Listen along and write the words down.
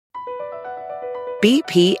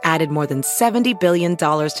BP added more than $70 billion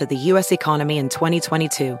to the U.S. economy in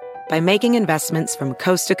 2022 by making investments from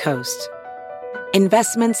coast to coast.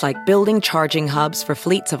 Investments like building charging hubs for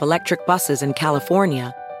fleets of electric buses in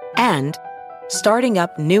California and starting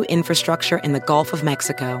up new infrastructure in the Gulf of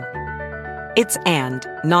Mexico. It's and,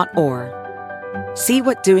 not or. See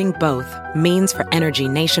what doing both means for energy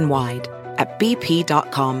nationwide at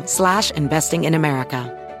bp.com/investing in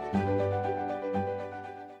America.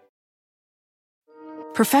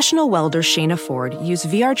 Professional welder Shayna Ford used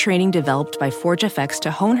VR training developed by ForgeFX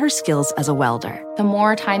to hone her skills as a welder. The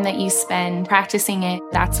more time that you spend practicing it,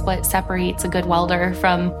 that's what separates a good welder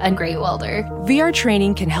from a great welder. VR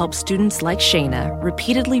training can help students like Shayna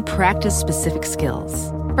repeatedly practice specific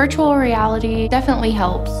skills. Virtual reality definitely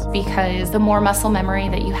helps because the more muscle memory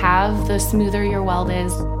that you have, the smoother your weld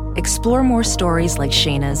is. Explore more stories like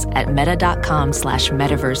Shayna's at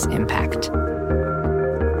meta.com/metaverseimpact.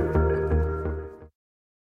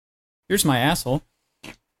 Here's my asshole.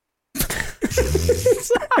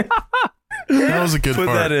 That was a good Put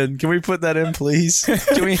part. that in. Can we put that in, please?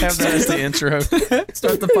 Can we have that as the intro?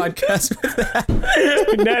 Start the podcast with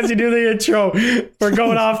that. Nancy, do the intro. We're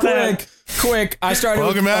going off that. Quick. I started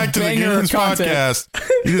Welcome with back a to the banger Goons content. Podcast.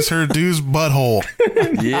 You just heard Dude's butthole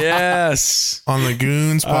Yes. on the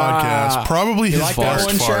Goons Podcast. Probably You his like that first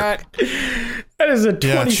one, fart. chat? That is a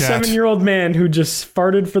Yeah, chat. 27-year-old man who just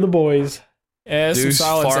farted for the boys. Yeah, there's some Dude's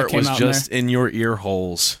solids that fart came was out just in in your ear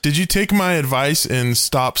holes. Did you take my advice and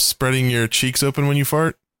stop spreading your cheeks open when you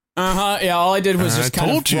fart? there. Yeah, all I did was I just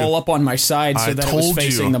kind of told you. roll up on my side so I that it was told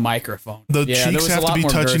facing you. the microphone. The Yeah, there cheeks was a have to lot be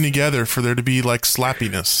more touching girth. together for there to be like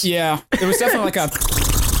slappiness. Yeah, there was definitely like a to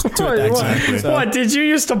it that Exactly. time. So, What, did you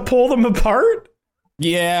used to pull them apart?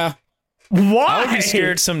 yeah. Why? I would be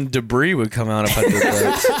scared some debris would come out if I did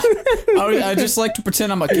that. I just like to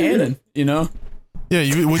pretend I'm a cannon, you know? Yeah,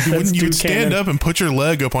 you would Dude stand Cannon. up and put your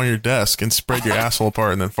leg up on your desk and spread your asshole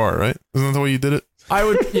apart and then fart, right? Isn't that the way you did it? I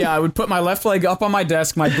would put my left leg up on my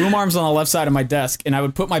desk, my boom arms on the left side of my desk, and I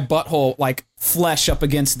would put my butthole like flesh up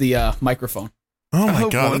against the microphone. Oh I my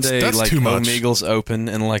hope god, one day that's like too much. Omegle's open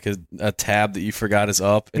and like a tab that you forgot is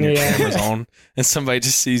up and your Yeah. camera's on and somebody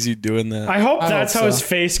just sees you doing that. I hope I that's hope how so. his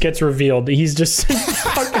face gets revealed. He's just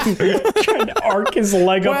fucking trying to arc his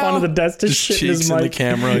leg up Well, onto the desk to just shit in cheeks his in the mic.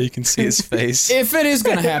 camera, you can see his face. If it is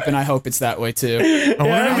gonna happen, I hope it's that way too. I wonder Yeah,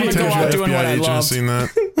 how many I'm gonna times go out your doing what FBI I agent has loved. seen that.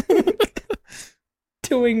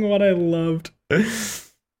 Doing what I loved. All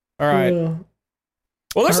right.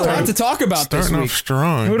 Well, there's a All lot right. to talk about this Starting week. off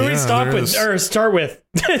strong. Who do we Yeah, stop there with? is. Or start with?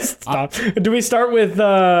 Stop. Do we start with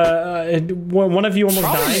one of you almost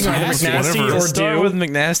Probably dying, or McNasty. McNasty, Whatever. or Start do? with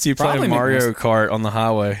McNasty Probably playing Mario McNasty. Kart on the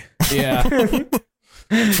highway. Yeah.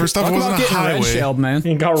 First off, Talk it about wasn't a getting red highway. shelled, man.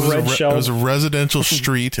 He got It was, red it shelled. was a residential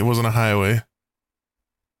street. It wasn't a highway.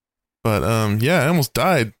 But yeah, I almost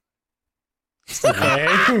died. Okay.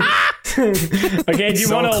 Okay, do you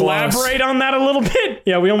So want to close. elaborate on that a little bit?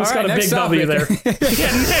 Yeah, we almost All got right, a big next W there. topic.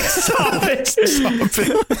 Yeah, next topic.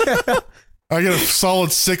 I get a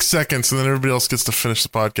solid 6 seconds, and then everybody else gets to finish the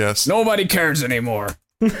podcast. Nobody cares anymore.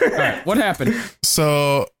 All right, what happened?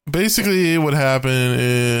 So basically, what happened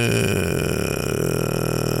is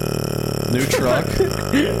New truck.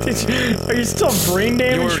 Are you still brain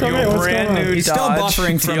damaged from it? Your What's brand going on? new He's still Dodge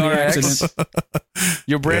buffering from the TRX. accident.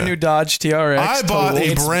 Your brand Yeah. new Dodge TRX. I bought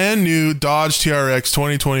total. a brand new Dodge TRX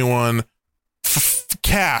 2021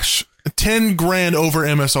 cash, 10 grand over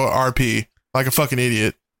MSRP, like a fucking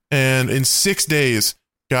idiot, and in 6 days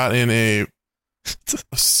got in a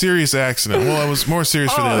serious accident. Well, it was more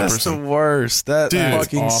serious for the Oh, other that's person. the worst. That Dude,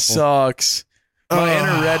 fucking awful. sucks. My inner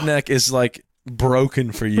Ugh. redneck is like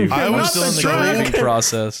broken for you. I I'm was still in the so- grieving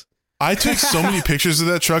process. I took so many pictures of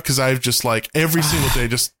that truck because I've just like every single day,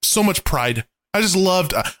 just so much pride. I just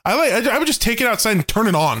loved. I would just take it outside and turn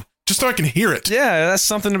it on just so I can hear it. Yeah, that's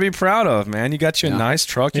something to be proud of, man. You got you a Yeah. nice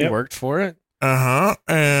truck. You Yep. worked for it.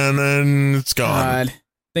 And then it's gone. God.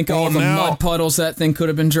 Think of all Well, the now- mud puddles that thing could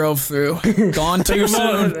have been drove through. Gone too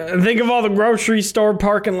soon. Think of all the grocery store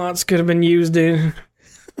parking lots could have been used in.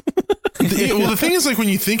 Well, the thing is, like, when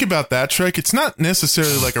you think about that truck, it's not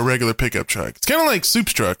necessarily like a regular pickup truck. It's kind of like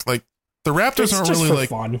Soup's truck. Like, the Raptors It's aren't just really for like,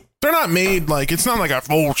 fun. they're not made like, it's not like a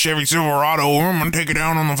full Chevy Silverado. I'm going to take it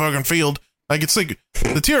down on the fucking field. Like, it's like,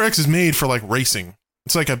 the TRX is made for like racing.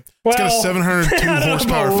 It's like it's got a 702 I don't know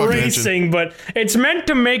horsepower about fucking racing, engine. but it's meant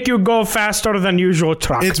to make you go faster than usual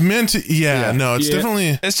truck. It's meant to, no, it's Yeah.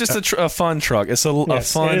 definitely, It's just a fun truck. It's a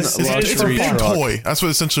Yes, fun it is- it is it's a luxury big truck. toy. That's what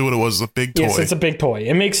essentially what it was, a big toy. Yes, it's a big toy.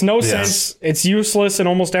 It makes no Yeah. sense. It's useless in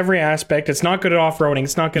almost every aspect. It's not good at off-roading.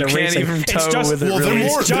 It's not good You at can't racing. even It's tow just, with it, Well, they're really.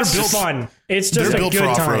 more- it's just they're built- fun. It's just They're a built good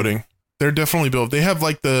for time. off-roading. They're definitely built. They have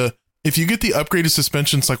like the if you get the upgraded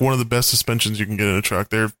suspension, it's like one of the best suspensions you can get in a truck.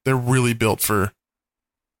 They're really built for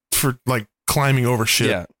like climbing over shit.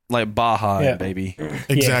 Yeah, like Baja, baby.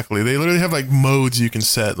 Exactly. They literally have like modes you can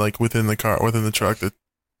set like within the truck.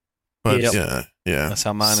 But yeah. That's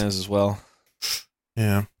how mine is as well.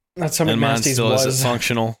 Yeah. That's how and mine Masty's still was. isn't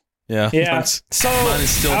functional. Yeah. Yeah. Mine is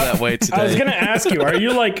still that way today. I was gonna ask you, are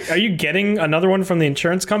you getting another one from the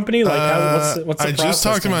insurance company? Like, what's the I just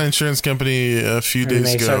talked to my insurance company a few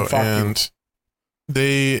days ago, and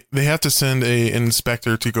they have to send an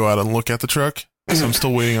inspector to go out and look at the truck. So I'm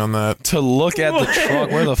still waiting on that. To look at the truck,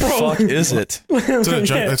 where the fuck is it?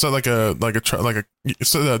 It's like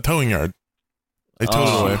a towing yard. They towed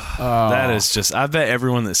it away. That is just. I bet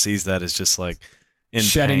everyone that sees that is just like in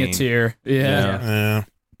shedding pain. a tear. Yeah.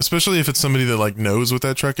 Especially if it's somebody that like knows what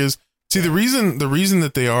that truck is. See, the reason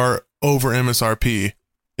that they are over MSRP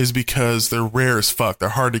is because they're rare as fuck. They're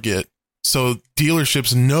hard to get. So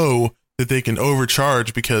dealerships know that they can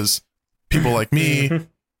overcharge because people like me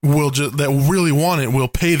that really want it will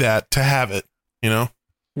pay that to have it. You know.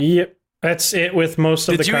 Yep, that's it with most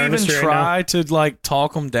of the car industry. Did you even try to like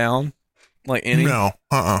talk them down? Like any? No.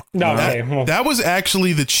 No. Okay. Well, that was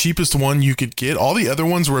actually the cheapest one you could get. All the other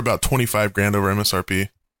ones were about $25,000 over MSRP.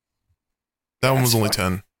 That one was only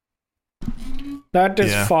 10. That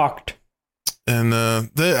is fucked. And I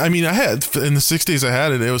had in the 6 days I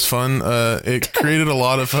had it. It was fun. It created a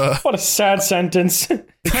lot of. What a sad sentence. The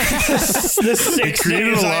 6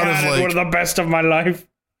 days I had it, one of the best of my life.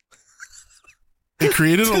 It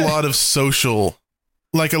created a lot of social.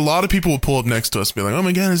 Like a lot of people would pull up next to us and be like, "Oh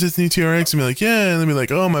my god, is this new TRX?" And be like, "Yeah," and they'd be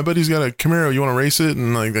like, "Oh, my buddy's got a Camaro. You want to race it?"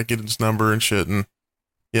 And like I get his number and shit. And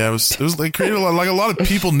yeah, it was like created a lot of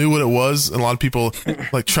people knew what it was, and a lot of people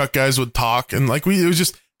like truck guys would talk, and like it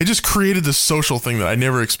just created this social thing that I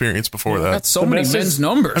never experienced before that. That's so many men's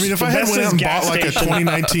numbers. I mean, if I had went out and bought like a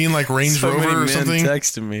 2019 like Range Rover or something,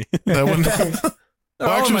 texting me. That wouldn't. Well,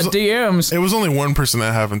 actually, my DMs. It was only one person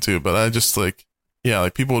that happened to, but I just like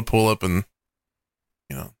people would pull up and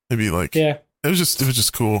it'd be like it was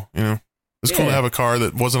just cool. It was cool to have a car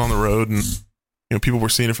that wasn't on the road, and people were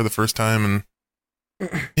seeing it for the first time,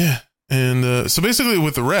 and so basically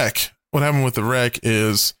with the wreck, what happened with the wreck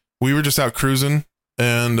is we were just out cruising,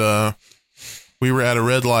 and we were at a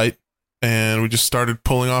red light, and we just started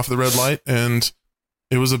pulling off the red light, and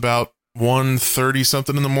it was about 1:30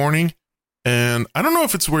 something in the morning, and I don't know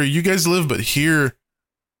if it's where you guys live, but here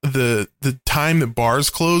the time that bars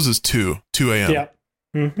close is 2 a.m. Yeah.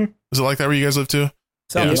 Mm-hmm. Is it like that where you guys live too?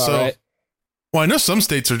 Sounds about right. Well, I know some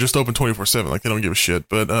states are just open 24/7, like they don't give a shit.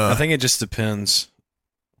 But I think it just depends.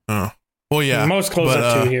 Oh, well, yeah. Most close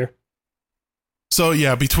at 2 here. So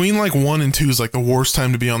yeah, between like 1 and 2 is like the worst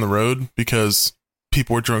time to be on the road because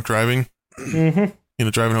people were drunk driving. Mm-hmm.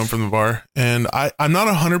 Driving home from the bar, and I'm not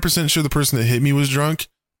 100% sure the person that hit me was drunk,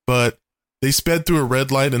 but they sped through a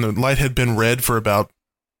red light, and the light had been red for about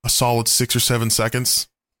a solid 6 or 7 seconds.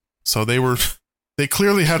 So they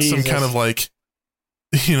clearly had some kind of like,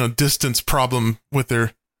 distance problem with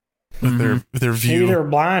their view. Maybe they were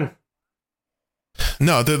blind.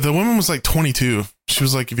 No, the woman was like 22. She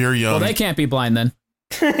was like very young. Well, they can't be blind then.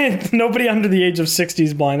 Nobody under the age of 60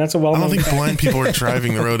 is blind. That's a well-known I don't think fact. blind people are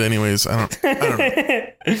driving the road anyways. I don't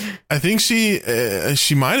know. I think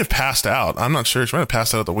she might have passed out. I'm not sure. She might have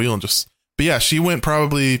passed out at the wheel and just. But yeah, she went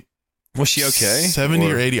probably. Was she okay?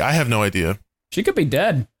 70 or 80. I have no idea. She could be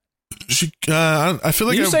dead. She. I feel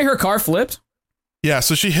like. Did you say her car flipped? Yeah.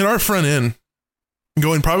 So she hit our front end,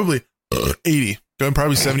 going probably 80, going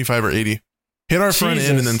probably 75 or 80. Hit our front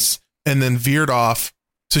end and then veered off.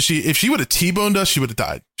 So if she would have T-boned us, she would have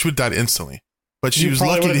died. She would have died instantly. But she was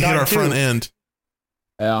lucky to hit our front end.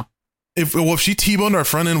 Yeah. If she T-boned our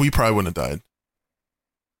front end, we probably wouldn't have died.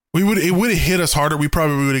 It would have hit us harder. We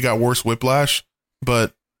probably would have got worse whiplash.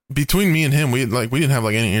 But between me and him, we didn't have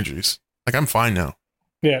like any injuries. Like I'm fine now.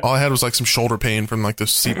 Yeah. All I had was like some shoulder pain from like the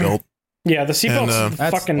seatbelt. Yeah, the seatbelt's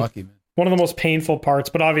fucking lucky, man. One of the most painful parts.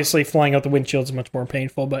 But obviously, flying out the windshield is much more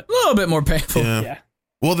painful. But a little bit more painful. Yeah.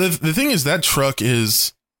 Well, the thing is that truck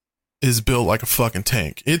is built like a fucking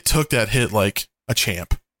tank. It took that hit like a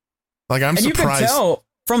champ. Like I'm surprised. You can tell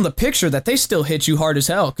from the picture that they still hit you hard as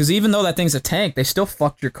hell. Because even though that thing's a tank, they still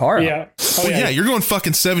fucked your car up. Yeah. Yeah, you're going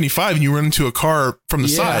fucking 75 and you run into a car from the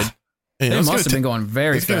side. And they must have been going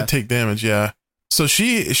very fast. It's going to take damage, yeah. So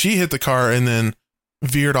she hit the car and then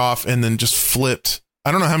veered off and then just flipped.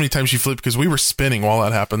 I don't know how many times she flipped because we were spinning while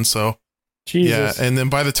that happened. So Jesus. Yeah, and then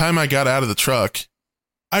by the time I got out of the truck,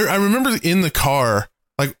 I remember in the car,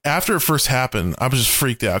 like after it first happened, I was just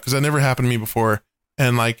freaked out because that never happened to me before.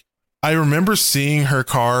 And like, I remember seeing her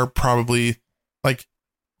car probably like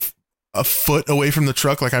a foot away from the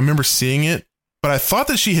truck. Like I remember seeing it, but I thought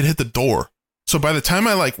that she had hit the door. So by the time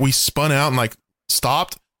we spun out and like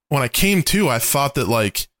stopped, when I came to, I thought that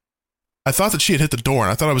she had hit the door,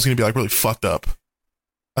 and I thought I was going to be like really fucked up.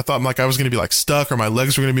 I thought like I was going to be like stuck, or my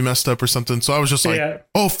legs were going to be messed up or something. So I was just like,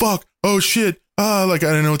 oh fuck, oh shit. Like I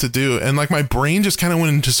didn't know what to do. And like my brain just kind of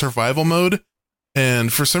went into survival mode.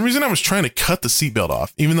 And for some reason I was trying to cut the seatbelt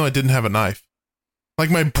off, even though I didn't have a knife. Like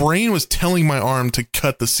my brain was telling my arm to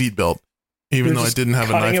cut the seatbelt, even though I didn't have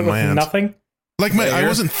a knife in my hand. Nothing. Like I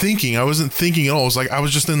wasn't thinking at all. It was like I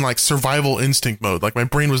was just in like survival instinct mode. Like my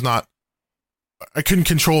brain was not. I couldn't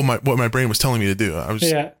control what my brain was telling me to do. I was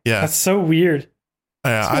yeah. That's so weird.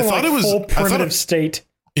 Yeah, I thought it was full primitive state.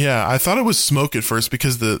 Yeah, I thought it was smoke at first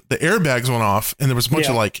because the airbags went off and there was a bunch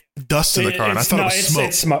of like dust in the car, and I thought it was smoke.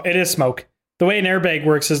 It's smoke. It is smoke. The way an airbag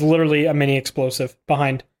works is literally a mini explosive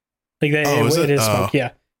behind. Like it is smoke.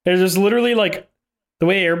 Yeah, there's literally like the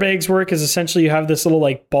way airbags work is essentially you have this little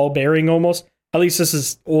like ball bearing almost. At least this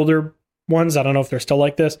is older ones. I don't know if they're still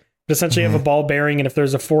like this, but essentially you have a ball bearing, and if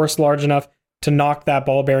there's a force large enough to knock that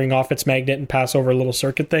ball bearing off its magnet and pass over a little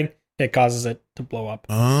circuit thing, it causes it to blow up.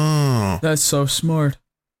 Oh, that's so smart.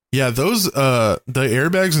 Yeah, those the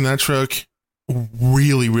airbags in that truck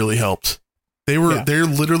really, really helped. They're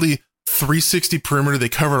literally 360 perimeter. They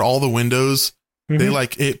covered all the windows. They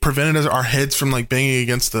like it prevented our heads from like banging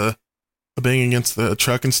against the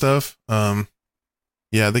truck and stuff.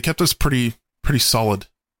 Yeah, they kept us pretty solid.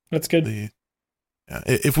 That's good. Yeah,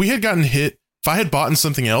 if we had gotten hit, if I had bought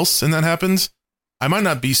something else and that happens, I might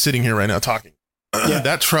not be sitting here right now talking.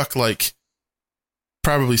 That truck like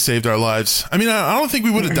probably saved our lives. I mean, I don't think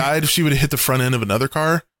we would have died if she would have hit the front end of another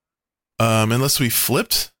car, unless we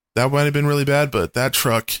flipped. That might have been really bad. But that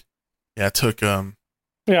truck, took.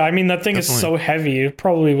 Yeah, I mean that thing is so heavy. It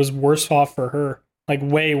probably was worse off for her, like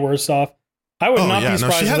way worse off. I would not be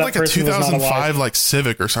surprised. She had if like that a person was not 2005 like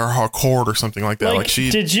Civic or Accord or something like that. Like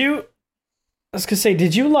she. Did you? I was gonna say,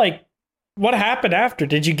 did you like? What happened after?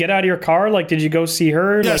 Did you get out of your car? Like, did you go see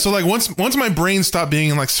her? Yeah. So like once my brain stopped being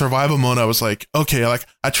in like survival mode, I was like, okay. Like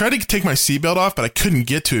I tried to take my seatbelt off, but I couldn't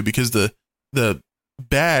get to it because the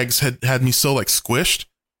bags had me so like squished.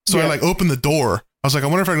 So I like opened the door. I was like, I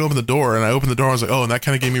wonder if I can open the door. And I opened the door. I was like, oh, and that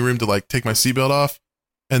kind of gave me room to like take my seatbelt off.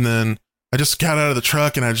 And then I just got out of the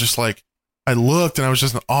truck and I just like, I looked and I was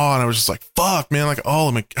just in awe and I was just like, fuck, man. Like,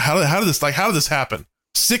 oh, how did this happen?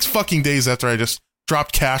 6 fucking days after I just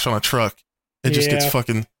dropped cash on a truck, it just gets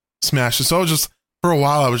fucking smashed. And so I was just, for a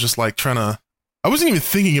while, I was just like I wasn't even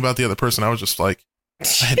thinking about the other person. I was just like,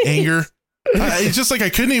 I had anger. It's just like, I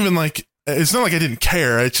couldn't even like, it's not like I didn't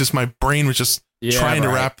care. It's just my brain was just trying to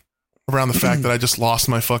wrap around the fact that I just lost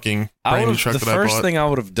my fucking brand new truck that I bought. The first thing I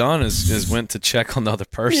would have done is went to check on the other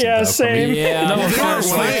person. Yeah, same. Yeah, I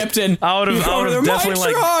would have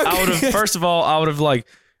definitely like, first of all, I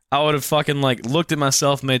would have fucking like looked at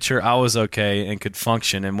myself, made sure I was okay and could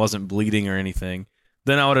function and wasn't bleeding or anything.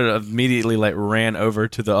 Then I would have immediately like ran over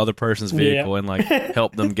to the other person's vehicle and like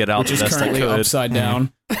helped them get out the best I could. Upside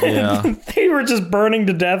down. Yeah, they were just burning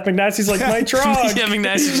to death. McNasty's like, my truck. Yeah,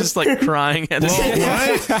 McNasty's just like crying at his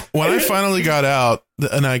when I finally got out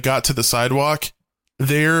and I got to the sidewalk,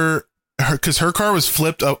 because her car was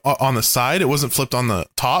flipped up on the side, it wasn't flipped on the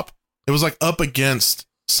top. It was like up against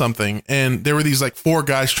something, and there were these like 4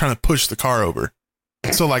 guys trying to push the car over.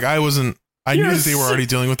 So like I knew that they were already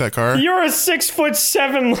dealing with that car. You're a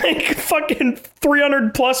 6'7", like fucking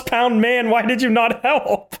 300+ pound man. Why did you not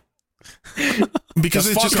help? Because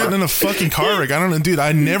it's just gotten in a fucking car wreck. I don't know, dude.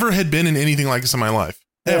 I never had been in anything like this in my life.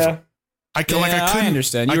 Ever. I couldn't. I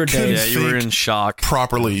understand. You were dead. Yeah, you were in shock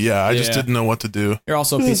properly. Yeah, I just didn't know what to do. You're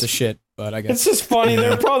also a piece of shit, but I guess it's just funny.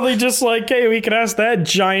 They're probably just like, hey, we could ask that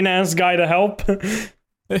giant ass guy to help.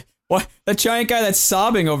 What? That giant guy that's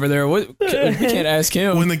sobbing over there. What? We can't ask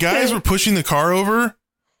him. When the guys were pushing the car over,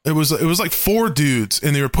 it was like 4 dudes,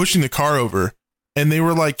 and they were pushing the car over, and they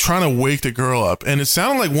were like trying to wake the girl up, and it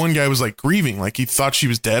sounded like one guy was like grieving, like he thought she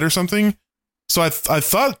was dead or something. So I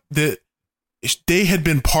thought that they had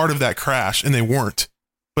been part of that crash, and they weren't.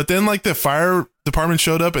 But then like the fire department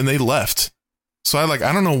showed up and they left. So I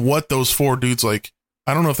don't know what those 4 dudes like.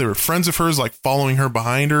 I don't know if they were friends of hers, like following her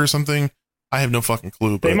behind her or something. I have no fucking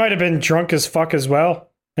clue. But they might have been drunk as fuck as well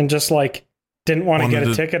and just like didn't want to get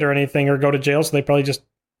a ticket or anything or go to jail, so they probably just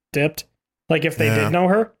dipped. Like if they did know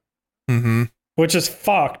her, which is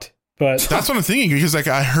fucked. But that's what I'm thinking, because like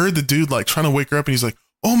I heard the dude like trying to wake her up, and he's like,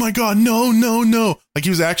 "Oh my god, no!" Like he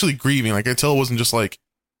was actually grieving. Like I could tell it wasn't just like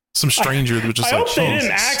some stranger that was just I like, hope they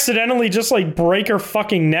didn't accidentally just like break her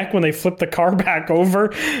fucking neck when they flipped the car back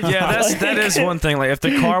over. Yeah, that is one thing. Like if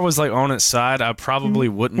the car was like on its side, I probably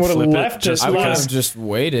wouldn't flip it. I would have just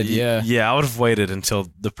waited. Yeah, I would have waited until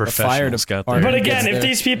the professionals got there. But again, if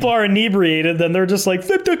these people are inebriated, then they're just like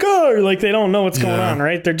flip the car. Like they don't know what's going on,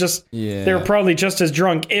 right? They're probably just as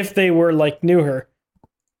drunk if they were like knew her,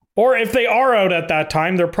 or if they are out at that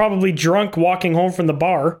time, they're probably drunk walking home from the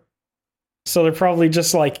bar. So they're probably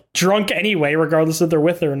just like drunk anyway, regardless if they're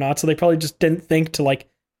with her or not. So they probably just didn't think to like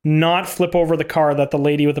not flip over the car that the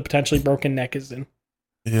lady with the potentially broken neck is in.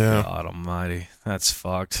 Yeah. God almighty. That's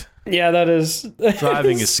fucked. Yeah, that is.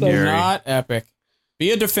 Driving is scary. Not epic. Be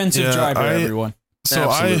a defensive driver, everyone. So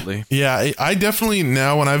absolutely. I definitely,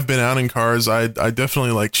 now when I've been out in cars, I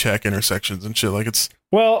definitely like check intersections and shit. Like it's.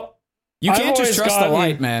 Well, you can't just trust the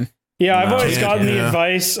light, man. Yeah, I've always gotten the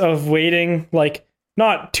advice of waiting like.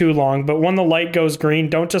 Not too long, but when the light goes green,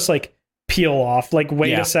 don't just like peel off. Like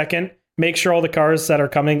wait a second, make sure all the cars that are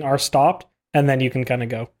coming are stopped, and then you can kind of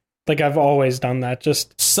go. Like I've always done that,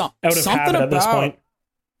 just out of habit at this point.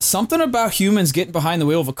 Something about humans getting behind the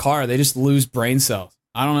wheel of a car, they just lose brain cells.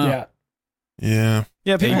 I don't know. Yeah,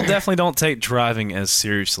 people definitely don't take driving as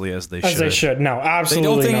seriously as they should. As they should, no, absolutely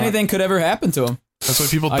They don't think not. anything could ever happen to them. That's why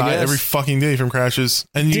people die every fucking day from crashes.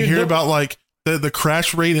 And you hear about like the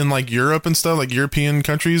crash rate in like Europe and stuff, like European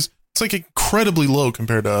countries, it's like incredibly low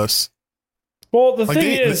compared to us. Well, the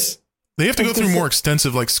thing is, they have to go through more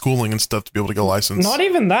extensive like schooling and stuff to be able to get a license. Not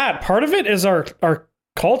even that. Part of it is our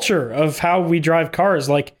culture of how we drive cars.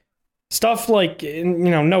 Like stuff like,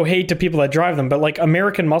 no hate to people that drive them, but like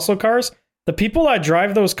American muscle cars, the people that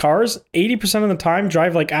drive those cars, 80% of the time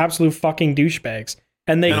drive like absolute fucking douchebags.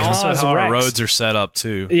 And they cause also how wrecks. our roads are set up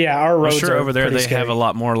too. Yeah, our roads. I'm sure are over there they scary. have a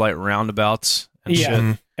lot more like roundabouts and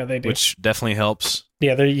shit. Yeah, they do. Which definitely helps.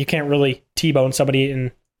 Yeah, you can't really T-bone somebody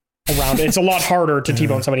in a roundabout. It's a lot harder to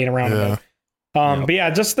T-bone somebody in a roundabout. But yeah,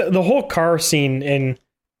 just the whole car scene in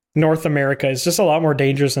North America is just a lot more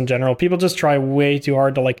dangerous in general. People just try way too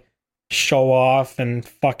hard to like show off and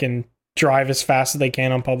fucking drive as fast as they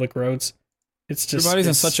can on public roads. It's just everybody's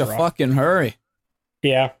in such a fucking hurry.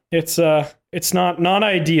 Yeah, it's not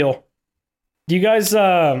ideal. Do you guys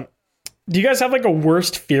have like a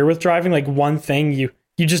worst fear with driving? Like one thing you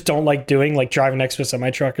just don't like doing, like driving next to a semi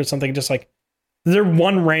truck or something? Just like, is there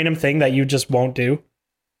one random thing that you just won't do,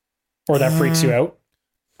 or that freaks you out?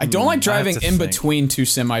 I don't like driving in between two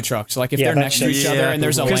semi trucks. Like if they're next to each other and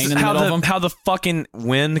there's a lane in the middle of them. How the fucking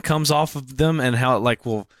wind comes off of them and how it like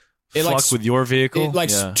will fuck with your vehicle. It like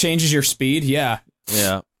changes your speed. Yeah.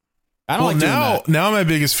 Yeah. I don't like doing that. Now my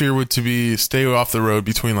biggest fear would to be stay off the road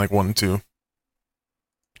between like 1 and 2.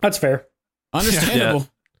 That's fair. Understandable.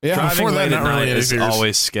 Yeah. Driving Before that, late at not night really is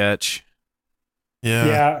always sketch.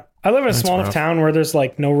 Yeah. I live in a small enough town where there's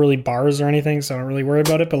like no really bars or anything, so I don't really worry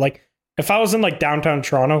about it. But like if I was in like downtown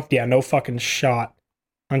Toronto, no fucking shot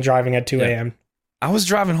on driving at 2 a.m. I was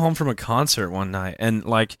driving home from a concert one night and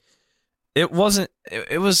like it was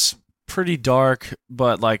pretty dark,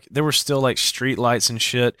 but like there were still like street lights and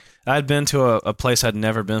shit. I'd been to a place I'd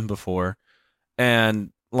never been before,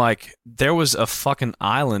 and like there was a fucking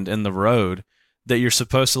island in the road that you're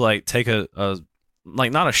supposed to like take a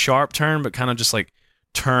like not a sharp turn, but kind of just like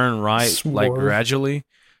turn right, like gradually.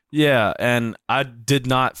 Yeah, and I did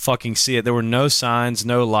not fucking see it. There were no signs,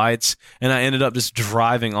 no lights, and I ended up just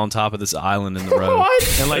driving on top of this island in the road.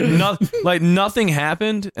 And like nothing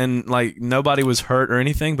happened, and like nobody was hurt or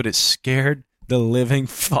anything, but it scared the living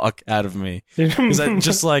fuck out of me. Because I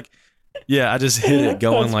just like, I just hit it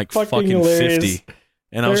going like fucking hilarious. 50.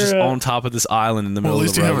 And I was just on top of this island in the middle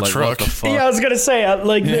of the road. At least you have a like, truck. What the fuck? Yeah, I was gonna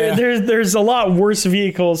say, there's a lot worse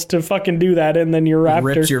vehicles to fucking do that in than your Raptor.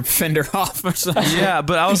 Ripped your fender off or something. Yeah,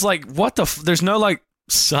 but I was like, what the? There's no like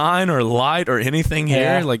sign or light or anything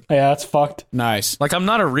here. Like, that's fucked. Nice. Like, I'm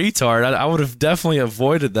not a retard. I would have definitely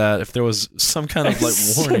avoided that if there was some kind of like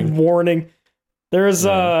warning. Warning. There's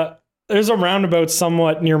a roundabout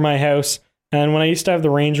somewhat near my house, and when I used to have the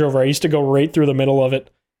Range Rover, I used to go right through the middle of it.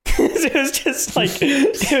 It was just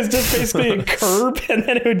basically a curb, and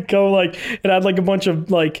then it would go like it had like a bunch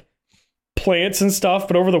of like plants and stuff,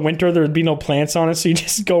 but over the winter there would be no plants on it, so you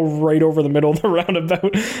just go right over the middle of the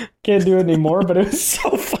roundabout. Can't do it anymore, but it was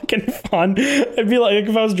so fucking fun. I'd be like,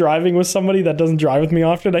 if I was driving with somebody that doesn't drive with me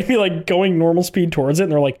often, I'd be like going normal speed towards it,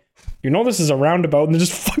 and they're like, this is a roundabout, and they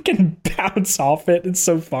just fucking bounce off it. It's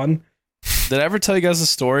so fun. Did I ever tell you guys the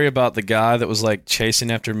story about the guy that was like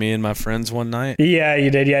chasing after me and my friends one night? Yeah,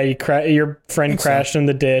 you did. Yeah, your friend crashed in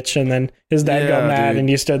the ditch, and then his dad got mad, and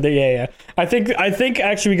you stood there. Yeah. I think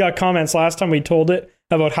actually we got comments last time we told it,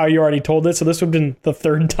 about how you already told it. So this would have been the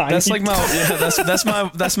third time. That's like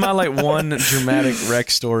that's my like one dramatic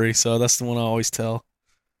wreck story. So that's the one I always tell.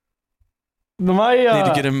 Need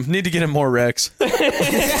to get him more wrecks.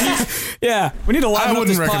 Yeah, we need to liven up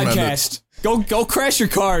this podcast. Go crash your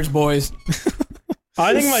cars, boys.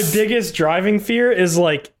 I think my biggest driving fear is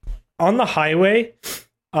like on the highway.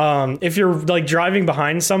 If you're like driving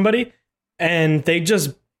behind somebody and they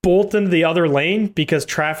just bolt into the other lane because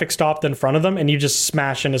traffic stopped in front of them and you just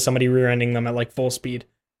smash into somebody rear-ending them at like full speed.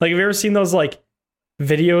 Like, have you ever seen those like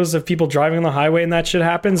videos of people driving on the highway and that shit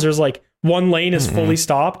happens? There's like one lane is fully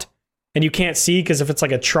stopped and you can't see because if it's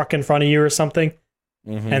like a truck in front of you or something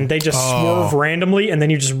and they just swerve randomly and then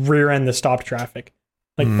you just rear-end the stopped traffic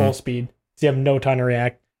like full speed. So you have no time to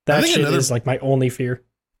react. That shit is like my only fear.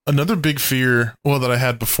 Another big fear, that I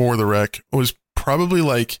had before the wreck was probably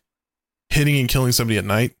like hitting and killing somebody at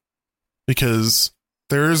night, because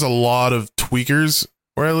there's a lot of tweakers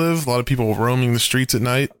where I live, a lot of people roaming the streets at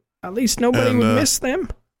night. At least nobody would miss them.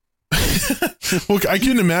 Well, I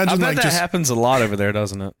can imagine that happens a lot over there,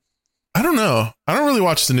 doesn't it? I don't know. I don't really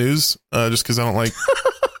watch the news just because I don't like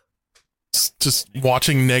just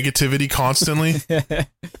watching negativity constantly.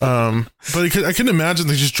 But I can imagine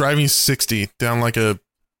they're just driving 60 down like an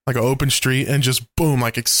open street and just boom,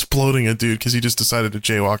 like exploding a dude because he just decided to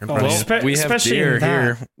jaywalk in front of you. We have deer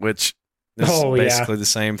here, which is basically the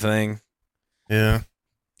same thing. Yeah.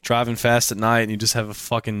 Driving fast at night and you just have a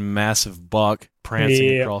fucking massive buck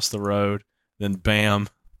prancing across the road. Then bam.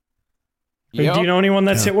 Do you know anyone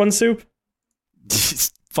that's hit one, Soup?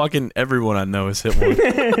 Fucking everyone I know has hit one.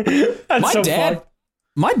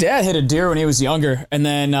 My dad hit a deer when he was younger, and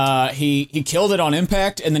then he killed it on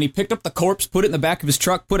impact, and then he picked up the corpse, put it in the back of his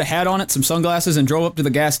truck, put a hat on it, some sunglasses, and drove up to the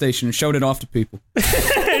gas station and showed it off to people.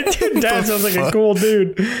 Dude, Dad sounds like a cool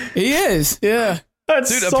dude. He is, yeah.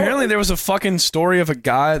 Apparently there was a fucking story of a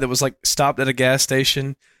guy that was like stopped at a gas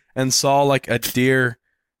station and saw like a deer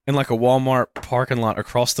in like a Walmart parking lot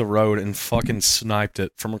across the road and fucking sniped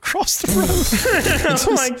it from across the road.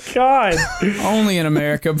 Oh my god! Only in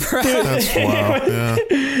America, bro. That's wild. Yeah,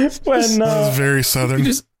 that's very southern. You're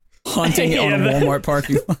just hunting on a Walmart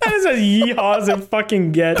parking lot. That is as yeehaw as it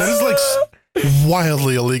fucking gets. That is like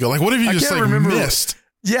wildly illegal. Like, what if you just like missed?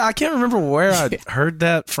 Yeah, I can't remember where I heard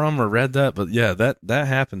that from or read that, but yeah, that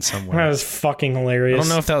happened somewhere. That was fucking hilarious. I don't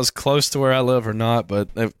know if that was close to where I live or not, but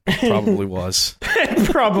it probably was.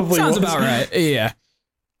 It probably sounds about right. Yeah,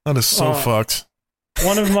 that is so fucked.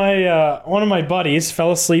 One of my buddies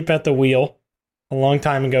fell asleep at the wheel a long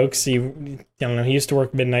time ago because he used to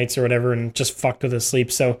work midnights or whatever and just fucked with his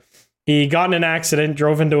sleep. So he got in an accident,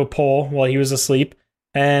 drove into a pole while he was asleep,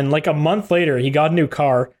 and like a month later, he got a new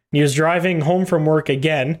car. He was driving home from work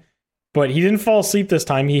again, but he didn't fall asleep this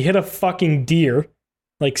time. He hit a fucking deer,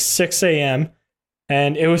 like 6 a.m.,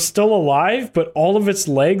 and it was still alive, but all of its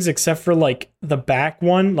legs, except for like the back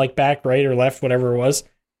one, like back right or left, whatever it was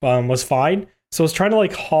fine. So it was trying to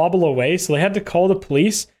like hobble away, so they had to call the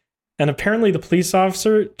police, and apparently the police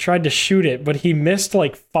officer tried to shoot it, but he missed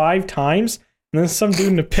like 5 times, and then some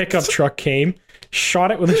dude in a pickup truck came,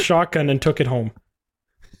 shot it with a shotgun, and took it home.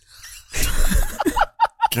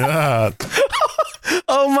 God.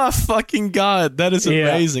 Oh my fucking god, that is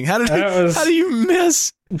amazing. How do you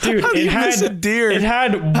miss? Dude, miss a deer? It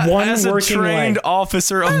had one as working a trained leg.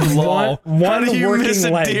 Officer of law. One how do you miss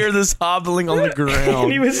a leg. deer that's hobbling on the ground?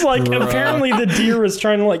 And he was like, apparently the deer was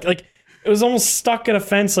trying to like it was almost stuck at a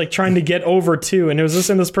fence, like trying to get over too. And it was just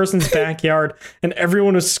in this person's backyard, and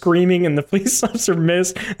everyone was screaming, and the police officer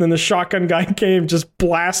missed. And then the shotgun guy came, just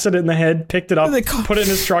blasted it in the head, picked it up, put it in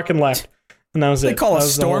his truck, and left. And that was it. They call a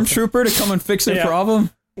stormtrooper to come and fix their problem?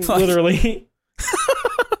 Literally.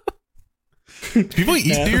 Do people eat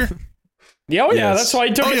deer? Yeah, that's why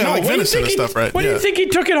he took it. Like venison and stuff, right? What do you think he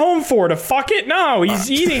took it home for? To fuck it? No,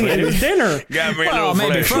 he's eating it. It was dinner. Got me a little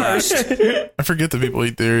maybe first. I forget that people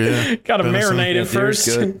eat deer, yeah. Gotta marinate it first.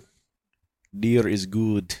 Deer is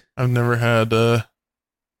good. I've never had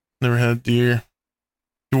deer.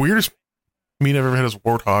 The weirdest meat I've ever had is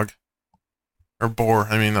warthog. Or boar.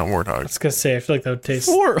 I mean, not warthog. I was gonna say, I feel like that would taste...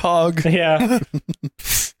 Warthog. Yeah.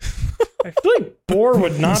 I feel like boar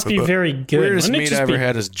would not be very good. Weirdest meat I ever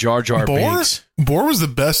had is Jar Jar Binks. Boar was the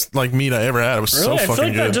best meat I ever had. It was so fucking good. I feel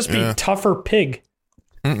like that'd just be tougher pig.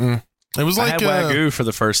 It was like... I had Wagyu for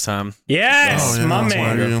the first time. Yes, my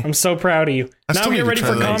man. Wagyu. I'm so proud of you. Now get ready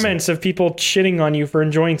for comments of people shitting on you for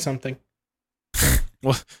enjoying something.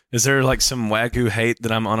 Well, is there like some Wagyu hate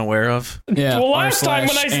that I'm unaware of? Yeah. Well, last time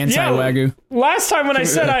when I anti-Wagyu.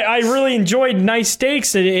 said I really enjoyed nice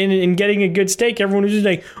steaks and getting a good steak, everyone was just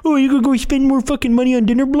like, "Oh, you gonna go spend more fucking money on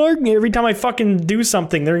dinner, Blarg?" Every time I fucking do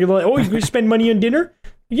something, they're like, "Oh, you gonna spend money on dinner?"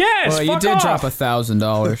 Yes. Well, you did drop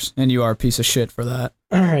 $1,000, and you are a piece of shit for that.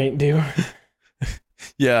 All right, dude.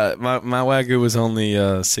 Yeah, my Wagyu was only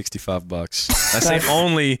 $65. I say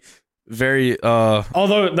only very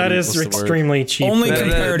although that is extremely cheap. Only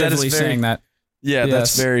comparatively saying that. Yeah, yes.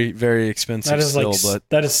 That's very, very expensive. That is still, but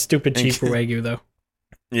that is stupid cheap for Wagyu though.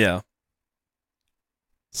 Yeah.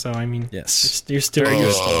 So I mean, yes, you're still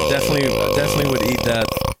definitely would eat that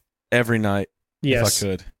every night. Yes, if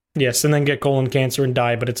I could. Yes, and then get colon cancer and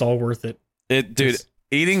die, but it's all worth it. Dude,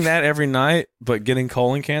 eating that every night, but getting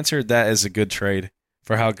colon cancer, that is a good trade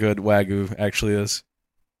for how good Wagyu actually is.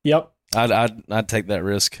 Yep, I'd take that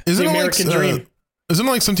risk. Isn't the American dream? Isn't it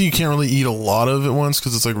like something you can't really eat a lot of at once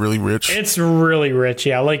because it's like really rich? It's really rich,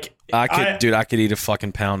 yeah. Like I could eat a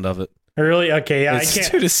fucking pound of it. Really? Okay, yeah.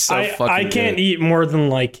 Dude, it's so fucking I can't eat more than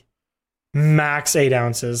like max 8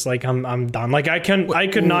 ounces. Like I'm done. Like I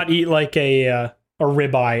could not eat like a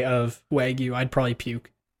ribeye of Wagyu. I'd probably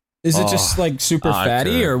puke. Is it just like super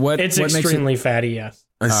fatty or what? It's what extremely fatty. Yes.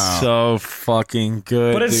 It's so fucking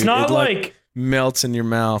good. But it's not like melts in your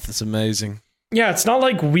mouth. It's amazing. Yeah, it's not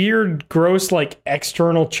like weird, gross, like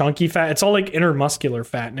external chunky fat. It's all like intermuscular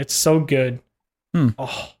fat, and it's so good.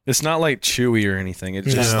 Oh. It's not like chewy or anything.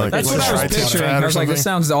 It's just like that's what I was picturing. I was like, this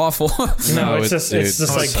sounds awful. No, it's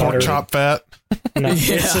just like pork chop fat. No, it's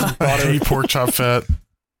just butter. Pork chop fat.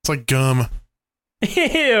 It's like gum.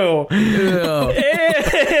 Ew.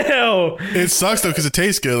 It sucks though because it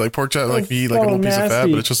tastes good. Like pork chop, like you eat like a little piece of fat,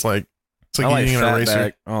 but it's just like eating an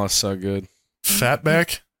eraser. Oh, it's so good.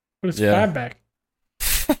 Fatback? What is fatback?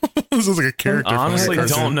 This is like a character. I honestly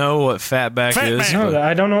don't know what fatback is. No,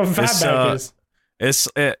 I don't know what fatback is.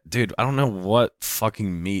 Dude, I don't know what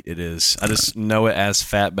fucking meat it is. I just know it as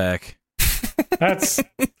fatback. It's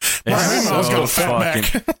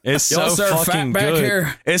so fucking good.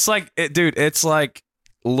 Here. It's like dude, it's like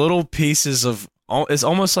little pieces of. It's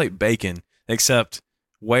almost like bacon, except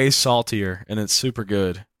way saltier, and it's super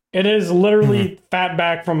good. It is literally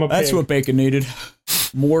fatback from a pig. That's what bacon needed.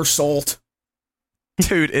 More salt.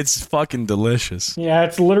 Dude, it's fucking delicious. Yeah,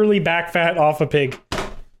 it's literally back fat off a pig.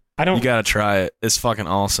 You gotta try it. It's fucking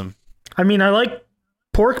awesome. I mean, I like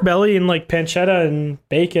pork belly and like pancetta and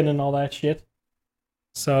bacon and all that shit.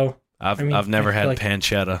 So I've never had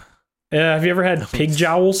pancetta. Yeah, have you ever had pig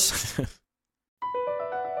jowls?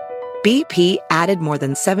 BP added more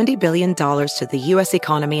than $70 billion to the U.S.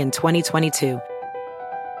 economy in 2022.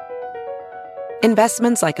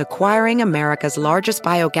 Investments like acquiring America's largest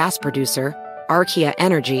biogas producer, Archaea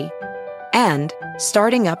Energy, and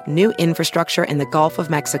starting up new infrastructure in the Gulf of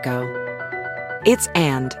Mexico. It's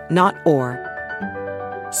and, not or.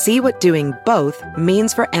 See what doing both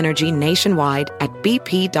means for energy nationwide at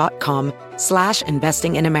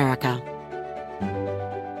bp.com/investing in America.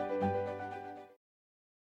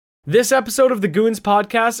 This episode of the Goons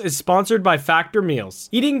Podcast is sponsored by Factor Meals.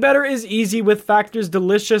 Eating better is easy with Factor's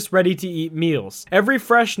delicious, ready-to-eat meals. Every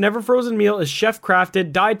fresh, never-frozen meal is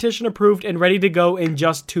chef-crafted, dietitian-approved, and ready to go in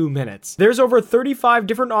just 2 minutes. There's over 35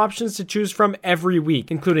 different options to choose from every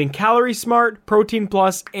week, including Calorie Smart, Protein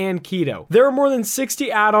Plus, and Keto. There are more than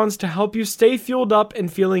 60 add-ons to help you stay fueled up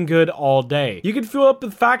and feeling good all day. You can fuel up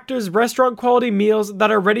with Factor's restaurant-quality meals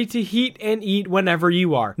that are ready to heat and eat whenever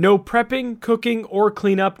you are. No prepping, cooking, or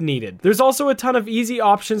cleanup needed. There's also a ton of easy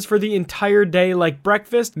options for the entire day like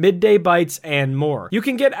breakfast, midday bites, and more. You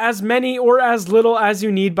can get as many or as little as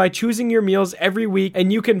you need by choosing your meals every week,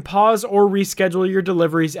 and you can pause or reschedule your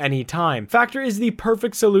deliveries anytime. Factor is the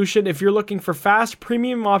perfect solution if you're looking for fast,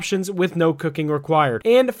 premium options with no cooking required.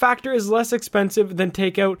 And Factor is less expensive than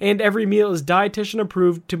takeout, and every meal is dietitian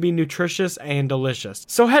approved to be nutritious and delicious.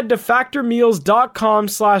 So head to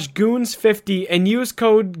factormeals.com/goons50 and use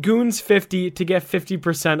code goons50 to get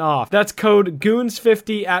 50% off. That's code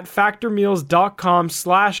goons50 at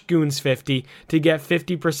factormeals.com/goons50 to get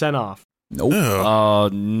 50% off.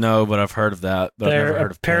 Nope. No, but I've heard of that. But they're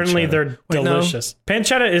delicious. No.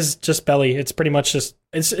 Pancetta is just belly. It's pretty much just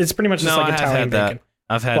it's pretty much just like Italian bacon.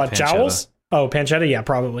 I've had pancetta. Jowls? Oh, pancetta, yeah,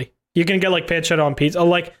 probably. You can get like pancetta on pizza.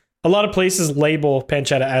 Like a lot of places label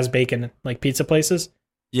pancetta as bacon, like pizza places.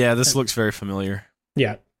 Yeah, this looks very familiar.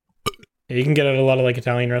 Yeah. You can get it at a lot of like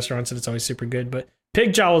Italian restaurants and it's always super good, but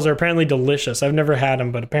pig jowls are apparently delicious. I've never had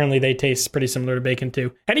them, but apparently they taste pretty similar to bacon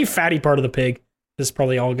too. Any fatty part of the pig is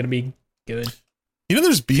probably all going to be good. You know,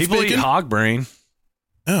 there's beef People bacon? eat hog brain.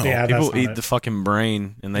 Oh, yeah, people eat the fucking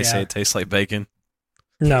brain and they say it tastes like bacon.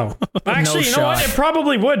 No. Actually, you know what? It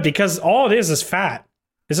probably would because all it is fat.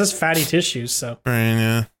 It's just fatty tissues, so. Brain,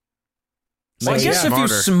 yeah. Well, I guess if you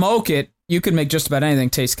smoke it, you could make just about anything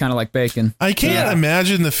taste kind of like bacon. I can't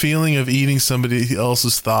imagine the feeling of eating somebody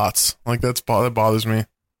else's thoughts. Like that bothers me.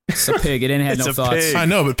 It's a pig. It didn't have no thoughts. Pig. I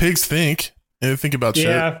know, but pigs think. They think about shit.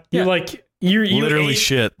 Yeah, you literally ate,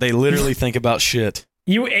 shit. They literally think about shit.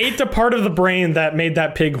 You ate the part of the brain that made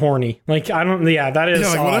that pig horny. Like, I don't. Yeah, that is. Yeah,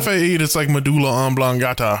 like odd. what if I eat? It's like medulla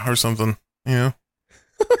oblongata or something. You know.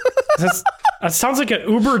 That sounds like an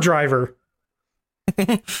Uber driver.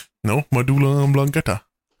 No, medulla oblongata.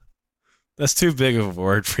 That's too big of a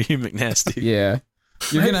word for you, McNasty. Yeah.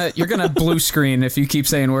 You're gonna blue screen if you keep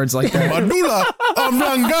saying words like that. Medulla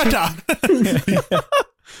oblongata.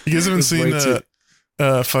 You guys haven't seen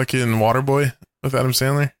fucking Waterboy with Adam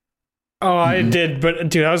Sandler? Oh, I did, but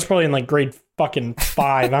dude, I was probably in like grade fucking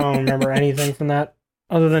 5. I don't remember anything from that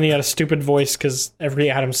other than he had a stupid voice because every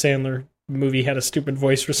Adam Sandler movie had a stupid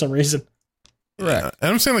voice for some reason. Right.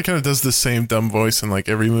 Adam Sandler kind of does the same dumb voice in like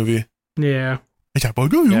every movie. Yeah. Yeah,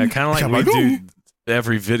 kind of like we do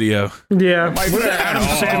every video. Yeah. We're the Adam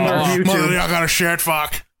Sandler of YouTube. I got a shared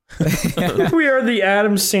fuck. We are the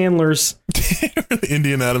Adam Sandlers. The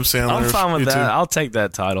Indian Adam Sandler. I'm fine with YouTube. that. I'll take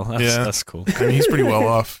that title. That's cool. I mean, he's pretty well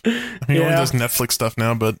off. I mean, he only does Netflix stuff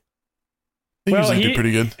now, but he usually did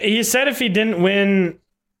pretty good. He said if he didn't win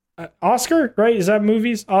Oscar, right? Is that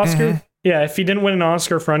movies? Oscar? Mm-hmm. Yeah, if he didn't win an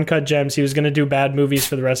Oscar for Uncut Gems, he was going to do bad movies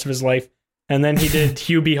for the rest of his life. And then he did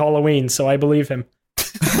Hubie Halloween, so I believe him.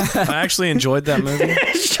 I actually enjoyed that movie.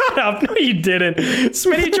 Shut up. No, you didn't.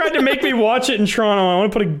 Smitty tried to make me watch it in Toronto. I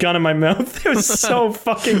want to put a gun in my mouth. It was so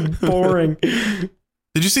fucking boring. Did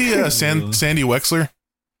you see Sandy Wexler?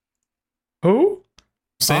 Who?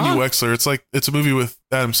 Sandy Wexler. It's a movie with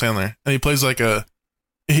Adam Sandler, and he plays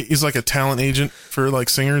he's like a talent agent for like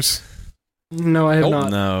singers. No, I have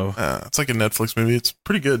not. No. It's like a Netflix movie. It's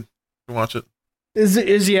pretty good. You can watch it.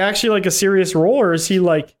 Is he actually like a serious role, or is he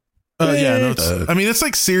like? Yeah, no. I mean, it's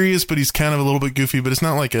like serious, but he's kind of a little bit goofy. But it's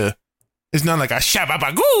not like a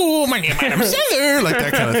shababagoo. My name is Adam Sandler, like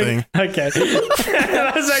that kind of thing. Okay,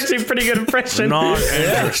 that was actually a pretty good impression. Not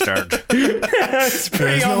interested. That's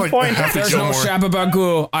pretty on point. There's no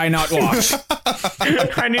shababagoo. I not watch.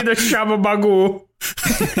 I need the shababagoo.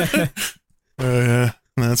 Yeah,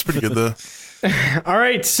 that's pretty good though. All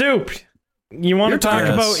right, Soup. You want to talk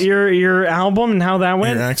about your album and how that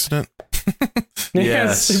went? Your accident.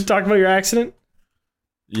 Yes. Talk about your accident?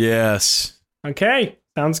 Yes. Okay.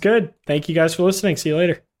 Sounds good. Thank you guys for listening. See you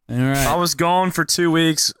later. All right. I was gone for 2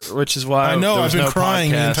 weeks, which is why I know I've been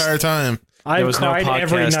crying the entire time. I've cried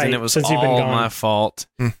every night and it was since you've been gone. My fault.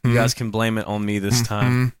 Mm-hmm. You guys can blame it on me this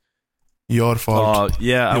time. Your fault. I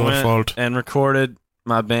Your went fault. and recorded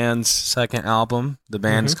my band's second album. The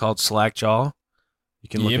band is called Slackjaw. You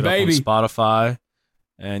can look it up on Spotify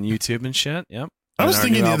and YouTube and shit. Yep. I was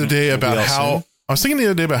thinking the other day about how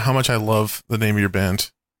much I love the name of your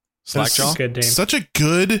band. Slackjaw. Good name. Such a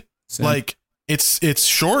good it's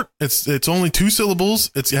short. It's only 2 syllables.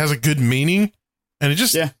 It has a good meaning, and it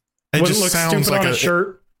just sounds like a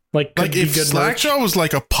shirt. Like if Slackjaw was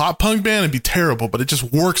like a pop punk band, it'd be terrible. But it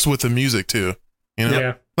just works with the music too. You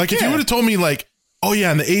know, if you would have told me like, oh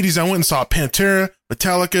yeah, in the 80s I went and saw Pantera,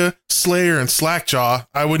 Metallica, Slayer, and Slackjaw,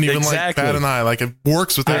 I wouldn't even like bat an eye. Like it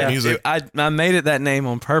works with that music. I made it that name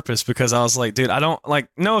on purpose because I was like, dude, I don't like.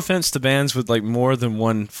 No offense to bands with like more than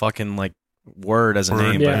one fucking like word as a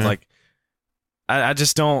name, but like, I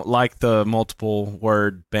just don't like the multiple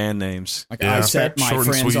word band names. Like I set my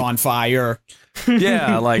friends on fire.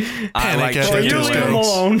 Yeah, like I like. You leave them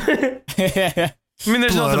alone. I mean,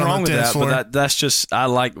 there's nothing wrong with that, but that's just I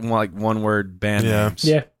like one word band names.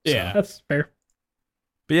 Yeah, that's fair.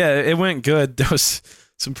 But yeah, it went good. There was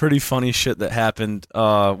some pretty funny shit that happened.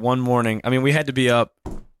 One morning, I mean, we had to be up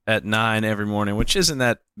at 9 every morning, which isn't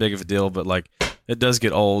that big of a deal, but like it does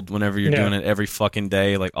get old whenever you're doing it every fucking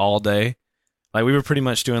day, like all day. Like we were pretty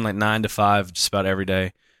much doing like 9 to 5 just about every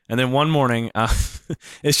day. And then one morning,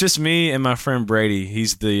 it's just me and my friend Brady.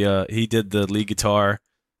 He's he did the lead guitar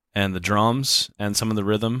and the drums and some of the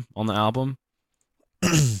rhythm on the album.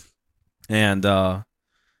 And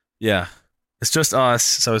it's just us.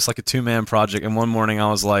 So it's like a 2-man project. And one morning I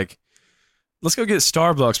was like, let's go get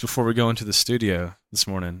Starbucks before we go into the studio this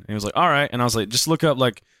morning. And he was like, all right. And I was like, just look up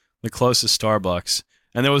like the closest Starbucks.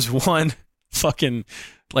 And there was one fucking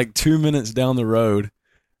like 2 minutes down the road.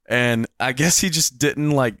 And I guess he just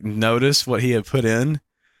didn't like notice what he had put in.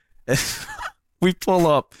 We pull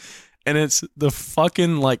up and it's the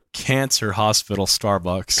fucking like cancer hospital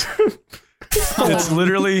Starbucks. It's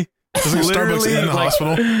literally Starbucks in the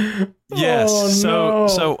hospital. Yes. Oh,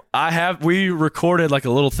 So we recorded like a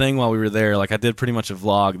little thing while we were there. Like I did pretty much a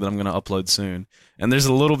vlog that I'm going to upload soon. And there's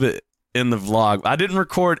a little bit in the vlog. I didn't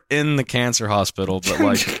record in the cancer hospital, but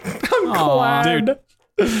like I'm glad.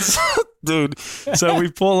 Dude. So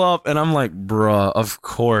we pull up and I'm like, bruh, of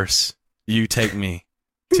course you take me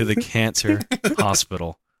to the cancer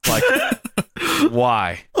hospital. Like,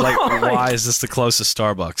 why? Like, why is this the closest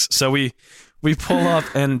Starbucks? So we pull up,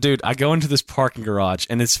 and dude, I go into this parking garage,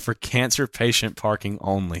 and it's for cancer patient parking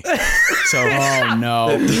only. So, oh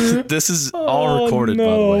no, this is all recorded, by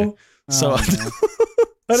the way. So.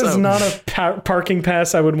 That is not a parking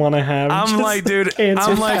pass I would want to have. I'm like, dude,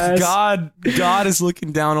 I'm like, God is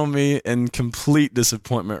looking down on me in complete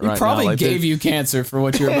disappointment right now. He probably like, gave you cancer for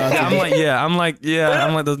what you're about to do. I'm like,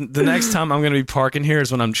 the next time I'm going to be parking here is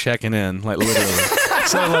when I'm checking in, like literally.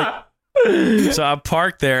 So I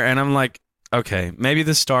parked there, and I'm like, okay, maybe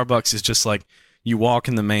the Starbucks is just like, you walk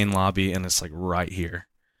in the main lobby, and it's like right here.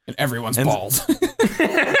 And everyone's bald.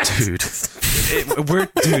 Dude.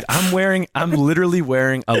 I'm literally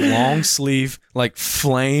wearing a long sleeve, like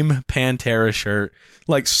flame Pantera shirt,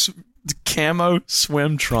 like camo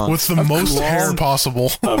swim trunk with the most hair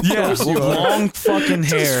possible. Yeah, long fucking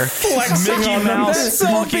hair, Mickey Mouse,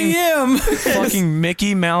 fucking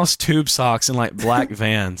Mickey Mouse tube socks and like black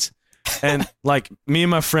Vans, and like me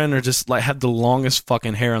and my friend are just like had the longest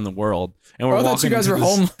fucking hair in the world, and we're walking. I thought you guys were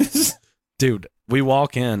homeless, dude. We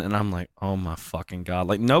walk in, and I'm like, oh my fucking God.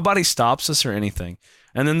 Like, nobody stops us or anything.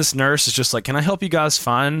 And then this nurse is just like, can I help you guys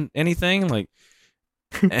find anything? Like,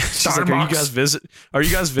 she's like, are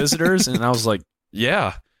you guys visitors? And I was like,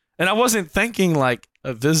 yeah. And I wasn't thinking like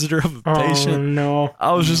a visitor of a patient. Oh, no.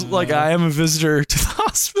 I was just like, I am a visitor to the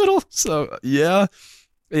hospital. So, yeah.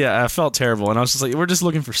 Yeah, I felt terrible. And I was just like, we're just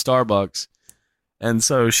looking for Starbucks. And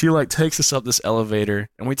so she like takes us up this elevator,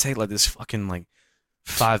 and we take like this fucking like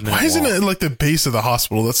 5 minutes. Why isn't it like the base of the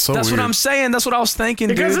hospital? That's so weird. That's what I'm saying. That's what I was thinking,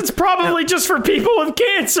 because dude. It's probably just for people with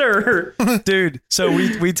cancer. Dude, so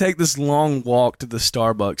we take this long walk to the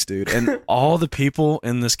Starbucks, dude, and all the people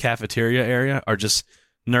in this cafeteria area are just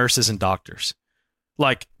nurses and doctors.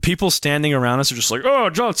 Like, people standing around us are just like, oh,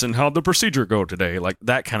 Johnson, how'd the procedure go today? Like,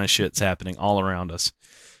 that kind of shit's happening all around us.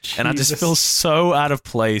 Jesus. And I just feel so out of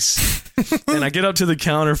place. And I get up to the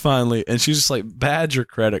counter finally, and she's just like, badge or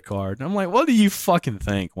credit card. And I'm like, what do you fucking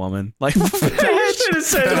think, woman? Like, badge? Should have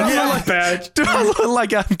said badge. Do I look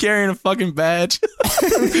like I'm carrying a fucking badge?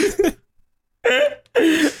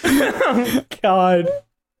 Oh, God.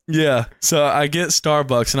 Yeah. So I get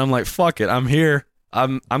Starbucks, and I'm like, fuck it. I'm here.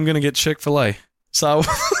 I'm going to get Chick-fil-A. So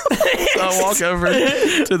I walk over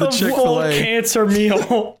to the Chick-fil-A. Cancer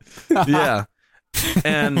meal. Yeah.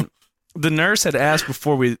 And the nurse had asked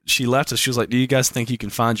before she left us, she was like, do you guys think you can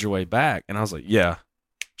find your way back? And I was like, yeah,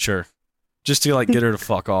 sure. Just to like get her to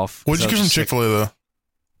fuck off. What'd you get from Chick-fil-A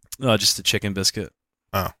though? Just a chicken biscuit.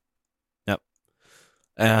 Oh. Yep.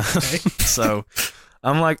 So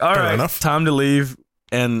I'm like, all right, time to leave.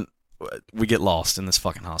 And we get lost in this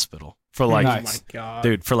fucking hospital. For like, oh my God.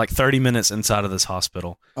 Dude, for like 30 minutes inside of this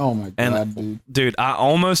hospital. Oh my God, dude, I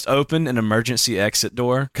almost opened an emergency exit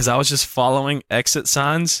door because I was just following exit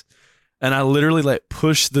signs, and I literally like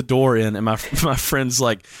pushed the door in, and my friend's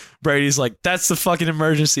like, Brady's like, that's the fucking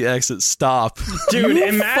emergency exit, stop. Dude,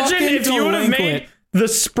 imagine if you would have made the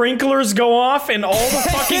sprinklers go off and all the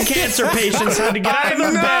fucking cancer patients had to get out of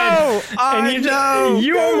their bed. And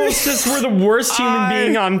you almost just were the worst human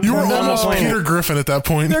being on You were almost Peter Griffin at that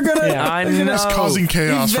point. They're gonna just causing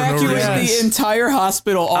chaos for no reason. Evacuate the entire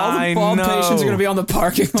hospital. All the bald patients are gonna be on the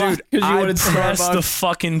parking lot. Dude, I pressed the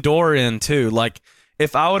fucking door in too. Like,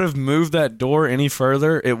 if I would have moved that door any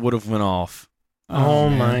further, it would have went off. Oh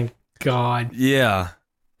my God. Yeah.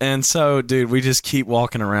 And so, dude, we just keep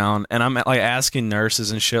walking around, and I'm like asking nurses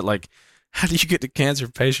and shit, like, how do you get to cancer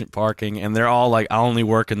patient parking? And they're all like, I only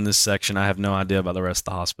work in this section. I have no idea about the rest of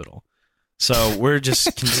the hospital. So we're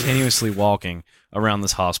just continuously walking around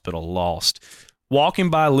this hospital, lost. Walking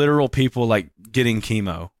by literal people like getting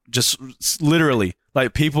chemo, just literally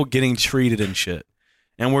like people getting treated and shit.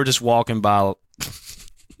 And we're just walking by.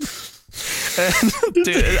 And,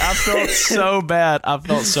 dude, I felt so bad. I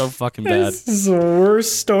felt so fucking bad. This is the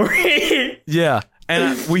worst story. Yeah.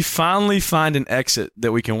 And we finally find an exit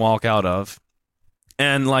that we can walk out of.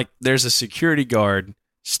 And like, there's a security guard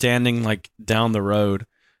standing like down the road.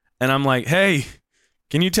 And I'm like, hey,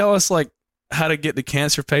 can you tell us like how to get to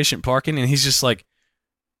cancer patient parking? And he's just like,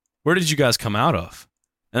 where did you guys come out of?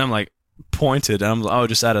 And I'm like, pointed. And I'm like, oh,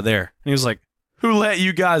 just out of there. And he was like, who let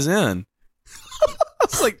you guys in? I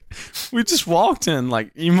was like, we just walked in.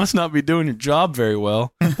 Like, you must not be doing your job very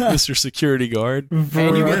well, Mr. Security Guard.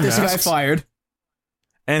 And you get this guy fired.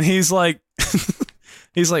 And he's like,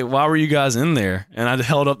 why were you guys in there? And I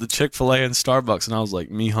held up the Chick-fil-A and Starbucks, and I was like,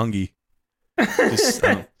 me hungry. Just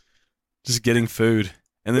getting food.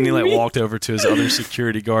 And then he like walked over to his other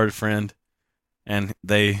security guard friend, and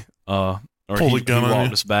they he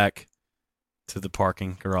walked us back to the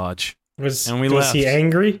parking garage. Was left. he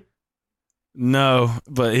angry? No,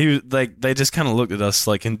 but they just kind of looked at us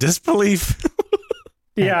like in disbelief.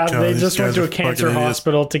 Yeah, God, they just went to a cancer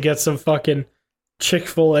hospital to get some fucking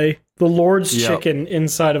Chick-fil-A, the Lord's chicken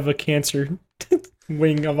inside of a cancer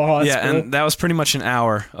wing of a hospital. Yeah, and that was pretty much an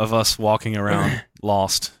hour of us walking around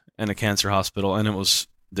lost in a cancer hospital, and it was,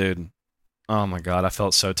 dude, oh my God, I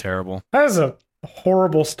felt so terrible. That was a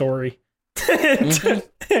horrible story.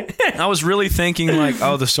 I was really thinking like,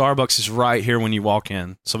 oh, the Starbucks is right here when you walk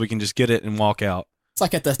in, so we can just get it and walk out. It's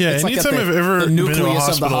like at the anytime I've ever the been to a nucleus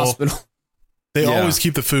of the hospital, hospital. they always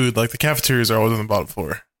keep the food. Like the cafeterias are always on the bottom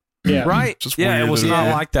floor. Yeah, right. Just yeah, weird it was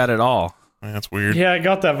not like that at all. Man, that's weird. Yeah, I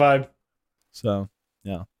got that vibe. So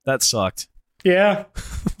yeah, that sucked. Yeah.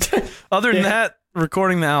 Other than that,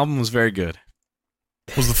 recording the album was very good.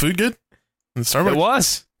 Was the food good? In Starbucks? It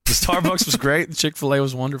was. The Starbucks was great. The Chick-fil-A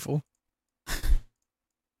was wonderful.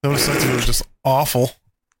 That was such. It was just awful.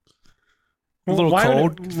 A little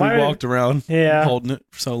cold because we walked around holding it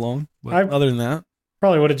for so long. But other than that,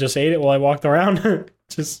 probably would have just ate it while I walked around.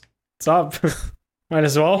 Just, what's up? Might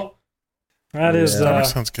as well. That is. Starbucks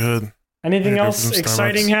sounds good. Anything else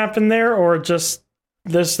exciting happen there, or just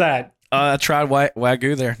that? I tried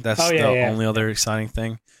Wagyu there. That's the only other exciting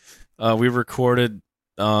thing. We recorded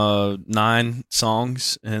 9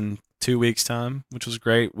 songs in 2 weeks' time, which was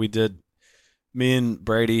great. Me and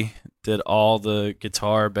Brady did all the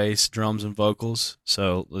guitar, bass, drums, and vocals.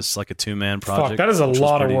 So it's like a 2-man project. Fuck, that is a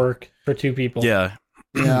lot of work for 2 people. Yeah.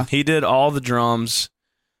 Yeah. He did all the drums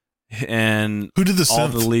and who did the all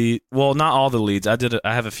synth? the lead. Well, not all the leads. I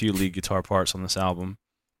have a few lead guitar parts on this album.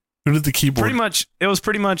 Who did the keyboard? It was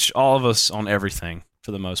pretty much all of us on everything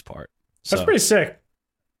for the most part. That's pretty sick.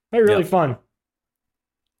 That's really fun.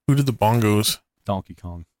 Who did the bongos? Donkey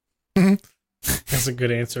Kong. That's a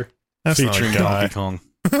good answer. That's featuring not a guy. Donkey Kong.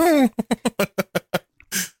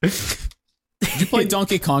 Did you play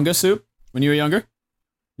Donkey Konga Soup when you were younger?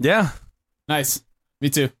 Yeah. Nice. Me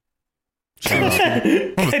too.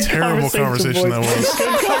 What a terrible conversation that was.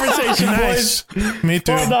 Good conversation, Nice. boys. Me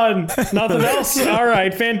too. Well done. Nothing else? All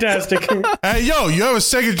right, fantastic. Hey, yo, you have a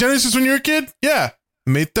Sega Genesis when you were a kid? Yeah.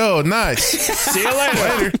 Me too. Nice. See you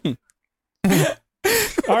later.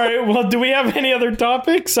 All right, well, do we have any other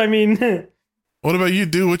topics? I mean... What about you,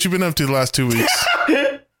 dude? What you been up to the last 2 weeks?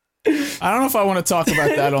 I don't know if I want to talk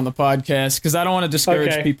about that on the podcast because I don't want to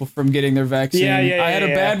discourage people from getting their vaccine. I had a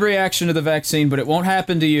bad reaction to the vaccine, but it won't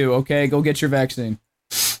happen to you, okay? Go get your vaccine.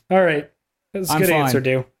 All right. That's a good answer,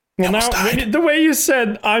 dude. Well, now, the way you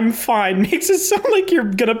said, I'm fine, makes it sound like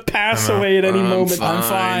you're going to pass away at any moment. I'm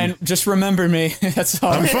fine. Just remember me. That's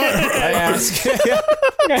all. I'm fine. I ask.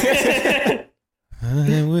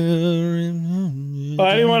 I will remember.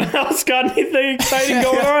 Anyone else got anything exciting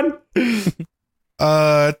going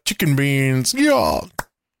on? Chicken beans. Yeah.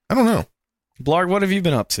 I don't know. Blarg, what have you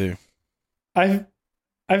been up to? I've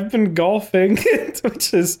been golfing,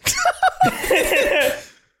 which is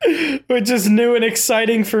new and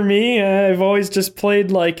exciting for me. I've always just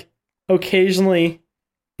played like occasionally,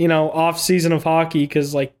 off season of hockey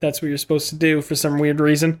because like that's what you're supposed to do for some weird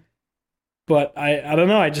reason. But I don't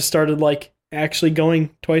know. I just started like actually going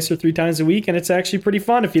 2 or 3 times a week, and it's actually pretty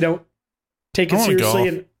fun if you don't take it seriously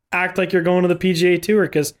and act like you're going to the PGA Tour,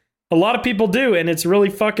 because a lot of people do, and it's really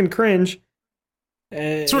fucking cringe.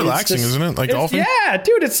 It's relaxing, isn't it? Like golfing? Yeah,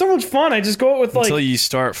 dude, it's so much fun. I just go out with until you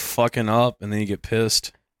start fucking up and then you get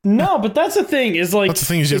pissed. No, but that's the thing is like that's the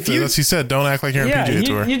thing is as he said, don't act like you're on PGA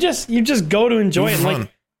Tour. You just go to enjoy it.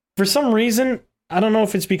 Like for some reason, I don't know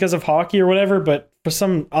if it's because of hockey or whatever, but for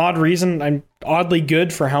some odd reason, I'm oddly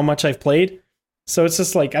good for how much I've played. So it's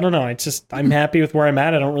just like, I don't know. It's just, I'm happy with where I'm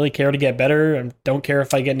at. I don't really care to get better. I don't care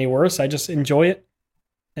if I get any worse. I just enjoy it.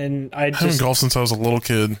 And I haven't golfed since I was a little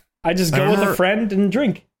kid. I just go with a friend and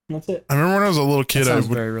drink. That's it. I remember when I was a little kid,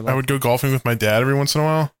 I would go golfing with my dad every once in a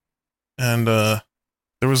while. And there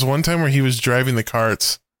was one time where he was driving the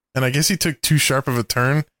carts, and I guess he took too sharp of a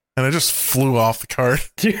turn, and I just flew off the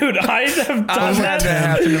cart. Dude, I have done that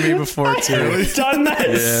happen to me before too. I've done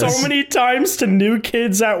that so many times to new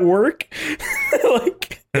kids at work.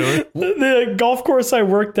 Like the golf course I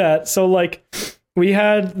worked at. So like we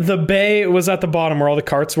had the bay was at the bottom where all the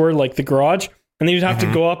carts were, like the garage, and then you'd have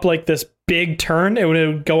to go up like this big turn. It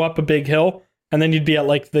would go up a big hill, and then you'd be at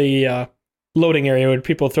like the loading area where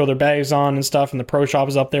people throw their bags on and stuff, and the pro shop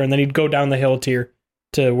is up there, and then you'd go down the hill to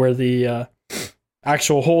where the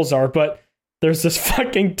actual holes are. But there's this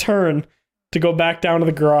fucking turn to go back down to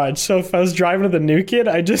the garage. So if I was driving with a new kid,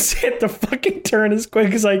 I just hit the fucking turn as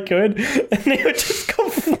quick as I could, and they would just go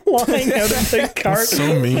flying flying out of the cart. That's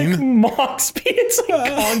so mean. Like, mock speed. It's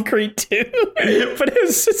like concrete too. But it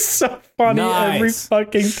was just so funny every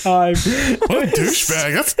fucking time. What a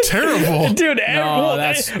douchebag. That's terrible. Dude,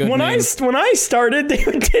 that's good when I started,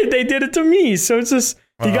 they did it to me. So it's just,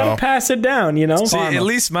 you gotta pass it down, you know? See, at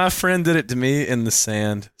least my friend did it to me in the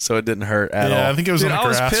sand, so it didn't hurt at all. Yeah, I think it was on the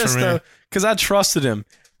grass for me. I was pissed, though, because I trusted him.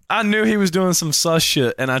 I knew he was doing some sus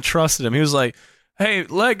shit, and I trusted him. He was like, hey,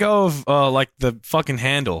 let go of like the fucking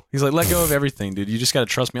handle. He's like, let go of everything, dude. You just gotta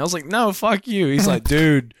trust me. I was like, no, fuck you. He's like,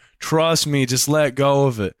 dude, trust me. Just let go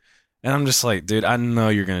of it. And I'm just like, dude, I know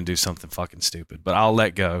you're gonna do something fucking stupid, but I'll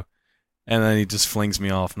let go. And then he just flings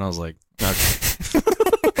me off, and I was like, okay.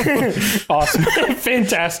 Awesome.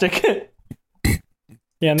 Fantastic.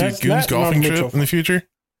 Yeah, and dude, Goon's golfing trip in the future?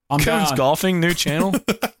 Goon's golfing, new channel? 4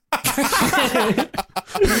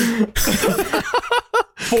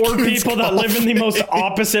 people that live in the most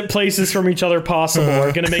opposite places from each other possible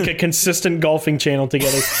are going to make a consistent golfing channel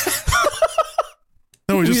together.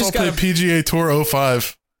 No, we just all play PGA Tour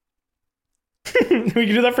 05. We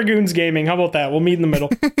can do that for Goons Gaming. How about that? We'll meet in the middle.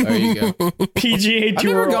 There you go. PGA Tour 05. I've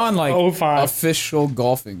never gone like official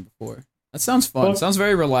golfing before. That sounds fun. Well, sounds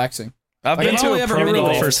very relaxing. I've been to a pro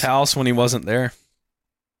golfer's house when he wasn't there.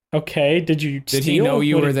 Okay, did he know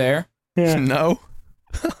you were there? Yeah. No.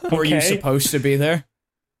 Were you supposed to be there?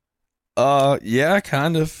 Yeah,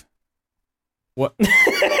 kind of. What?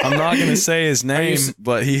 I'm not gonna say his name,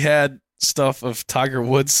 but he had stuff of Tiger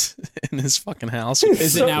Woods in his fucking house.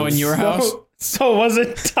 Is it now in your house? So was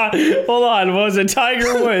it? Hold on, was it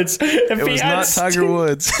Tiger Woods? If it was not Tiger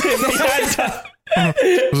Woods.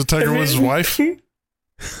 Was it Tiger Woods' wife?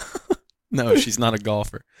 No, she's not a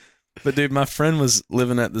golfer. But dude, my friend was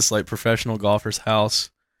living at this like professional golfer's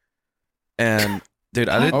house, and dude,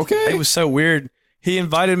 it was so weird. He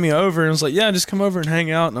invited me over and was like, "Yeah, just come over and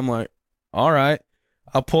hang out." And I'm like, "All right."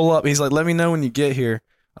 I'll pull up. He's like, "Let me know when you get here."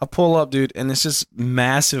 I pull up, dude, and it's just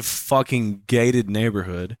massive fucking gated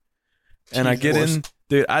neighborhood. And I get in,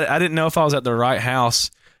 dude. I didn't know if I was at the right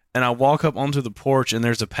house, and I walk up onto the porch, and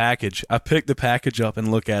there's a package. I pick the package up and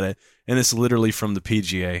look at it, and it's literally from the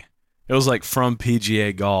PGA. It was like from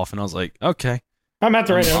PGA Golf, and I was like, okay. I'm at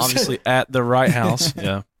the right house. Obviously at the right house,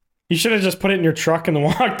 yeah. You should have just put it in your truck and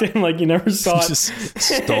walked in like you never saw it. Just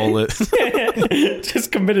stole it.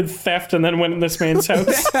 Just committed theft and then went in this man's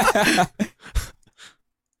house.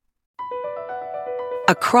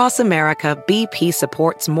 Across America, BP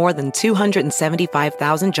supports more than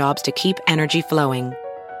 275,000 jobs to keep energy flowing.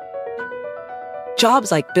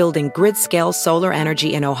 Jobs like building grid-scale solar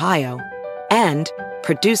energy in Ohio and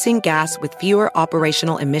producing gas with fewer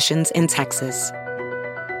operational emissions in Texas.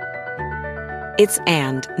 It's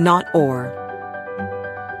and, not or.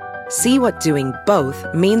 See what doing both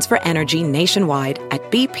means for energy nationwide at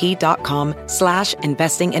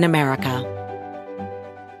bp.com/investing in America.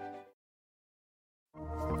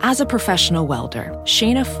 As a professional welder,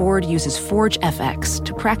 Shayna Ford uses Forge FX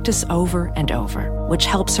to practice over and over, which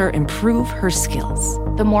helps her improve her skills.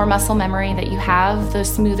 The more muscle memory that you have, the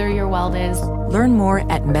smoother your weld is. Learn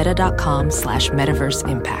more at meta.com/metaverse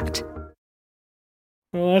impact.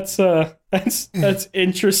 Well, that's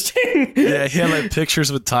interesting. Yeah, he had like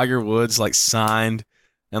pictures with Tiger Woods like signed,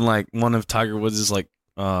 and like one of Tiger Woods' like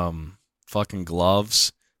fucking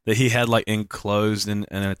gloves that he had like enclosed in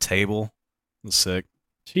a table. It was sick.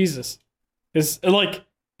 Jesus. Is like,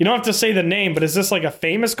 you don't have to say the name, but is this like a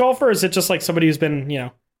famous golfer, or is it just like somebody who's been, you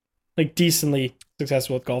know, like decently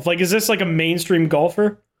successful with golf? Like, is this like a mainstream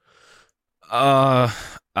golfer? I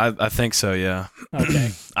think so, yeah.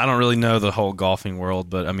 Okay. I don't really know the whole golfing world,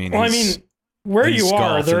 but I mean, where you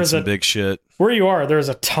are, there's some big shit. Where you are, there's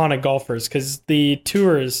a ton of golfers because the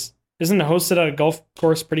tour isn't hosted at a golf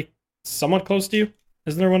course somewhat close to you?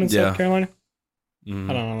 Isn't there one in South Carolina?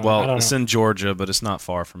 Mm-hmm. I don't know. Well, it's in Georgia, but it's not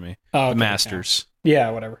far from me. Oh, okay, the Masters.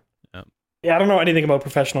 Yeah, whatever. Yeah, I don't know anything about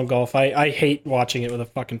professional golf. I hate watching it with a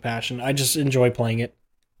fucking passion. I just enjoy playing it.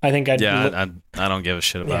 I think I don't give a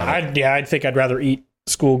shit about it. I think I'd rather eat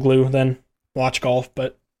school glue than watch golf,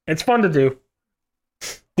 but it's fun to do.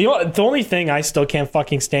 The only thing I still can't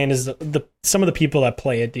fucking stand is some of the people that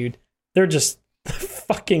play it, dude. They're just the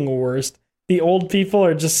fucking worst. The old people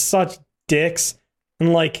are just such dicks.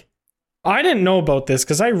 And like, I didn't know about this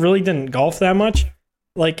because I really didn't golf that much.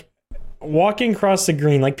 Like, walking across the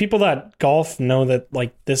green, like people that golf know that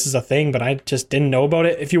like this is a thing, but I just didn't know about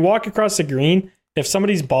it. If you walk across the green, if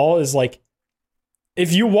somebody's ball is like,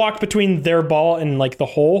 if you walk between their ball and like the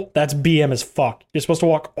hole, that's BM as fuck. You're supposed to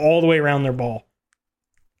walk all the way around their ball,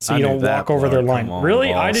 so you don't walk over their line.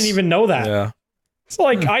 Really? I didn't even know that. Yeah. So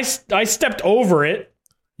like I stepped over it.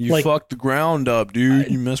 You fucked the ground up, dude.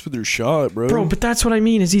 You messed with your shot, bro. Bro, but that's what I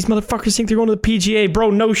mean is these motherfuckers think they're going to the PGA. Bro,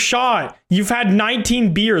 no shot. You've had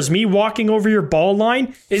 19 beers. Me walking over your ball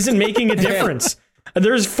line isn't making a difference.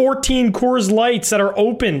 There's 14 Coors Lights that are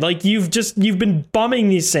open. Like, you've been bumming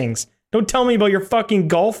these things. Don't tell me about your fucking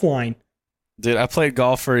golf line. Dude, I played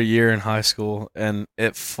golf for a year in high school, and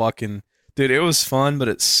it fucking... Dude, it was fun, but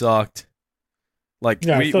it sucked. Like,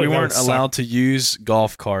 we weren't allowed to use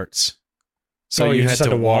golf carts. So you had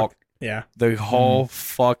to walk the whole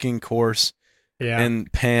fucking course in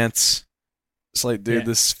pants. It's like, dude,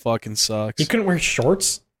 this fucking sucks. You couldn't wear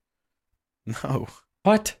shorts? No.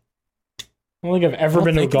 What? I don't think I've ever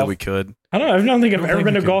been to a golf. We could. I don't think I've ever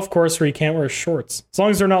been to a golf course where you can't wear shorts. As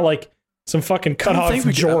long as they're not like some fucking cut off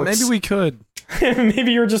jorts. Maybe we could.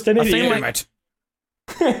 Maybe you're just an idiot.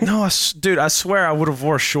 No, dude, I swear I would have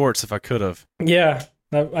wore shorts if I could have. Yeah.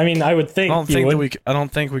 I mean, I would think. I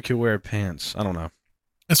don't think we could wear pants. I don't know.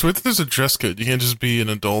 It's weird that there's a dress code. You can't just be an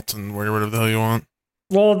adult and wear whatever the hell you want.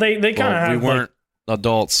 Well, they kind of have. We weren't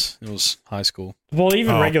adults. It was high school. Well,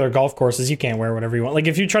 even regular golf courses, you can't wear whatever you want. Like,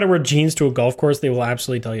 if you try to wear jeans to a golf course, they will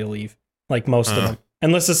absolutely tell you to leave. Like, most of them.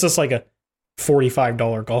 Unless it's just like a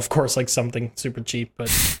 $45 golf course, like something super cheap. But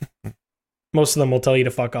most of them will tell you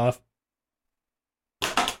to fuck off.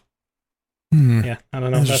 Yeah, I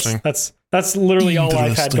don't know. That's literally all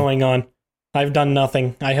I've had going on. I've done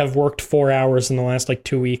nothing. I have worked 4 hours in the last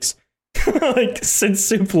 2 weeks. Like, since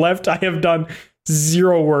Soup left, I have done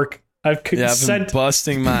zero work. I've been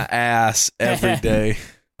busting my ass every day.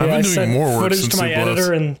 I've been doing more work footage since to my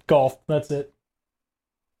editor and golf. That's it.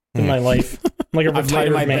 In my life, I'm like a retired I've laid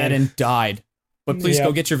in my man. bed and died. But please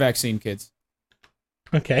go get your vaccine, kids.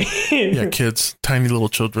 Okay. Yeah, kids, tiny little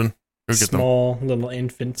children. Go get Small little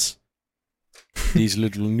infants. These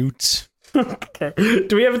little newts. Okay.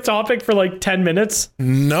 Do we have a topic for 10 minutes?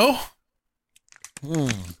 No.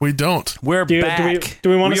 We don't. We're back. Do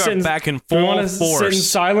we want to sit back in full force? Sit in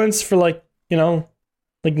silence for nap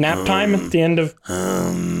time at the end of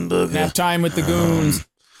nap time with the goons?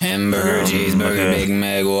 Hamburger, cheeseburger, Big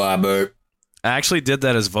Mac, Whopper. I actually did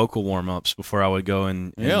that as vocal warm-ups before I would go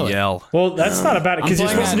and yell. Well, that's not about it because you're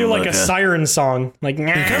supposed to do a siren song.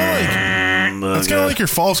 It's kind of like your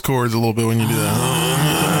false chords a little bit when you do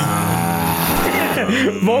that.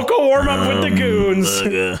 Vocal warm-up with the goons.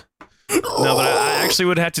 No, but I actually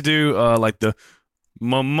would have to do the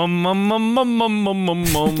mum.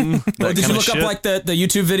 Did you look up the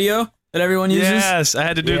YouTube video that everyone uses? Yes, I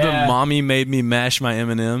had to do the mommy made me mash my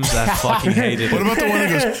M&Ms. I fucking hated it. What about the one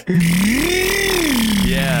that goes?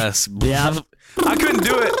 Yes. Yeah. I couldn't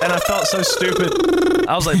do it, and I felt so stupid.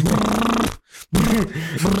 I was like, just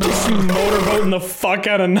motorboating the fuck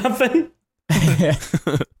out of nothing.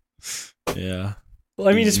 Yeah. Well,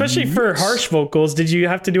 I mean, especially for harsh vocals, did you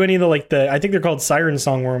have to do any of the I think they're called siren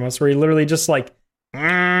song warm-ups, where you literally just you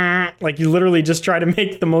literally just try to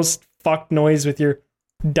make the most fucked noise with your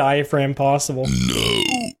diaphragm possible? No.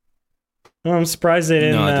 Well, I'm surprised they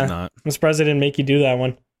didn't. No, I did not. I'm surprised they didn't make you do that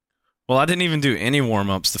one. Well, I didn't even do any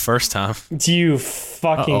warm-ups the first time. You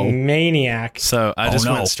fucking maniac. So I just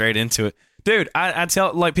went straight into it. Dude, I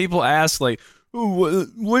tell, people ask, what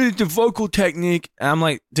is the vocal technique? And I'm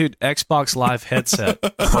like, dude, Xbox Live headset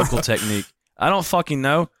vocal technique. I don't fucking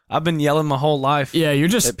know. I've been yelling my whole life. Yeah, you're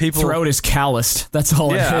just throat is calloused. That's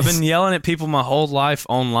all it is. Yeah, I've been yelling at people my whole life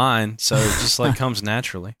online, so it just comes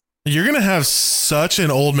naturally. You're going to have such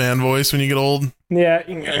an old man voice when you get old. Yeah.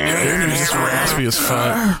 You're going to be just raspy as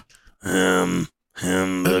fuck. That's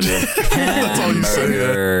all you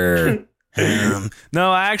say.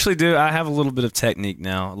 No, I actually do. I have a little bit of technique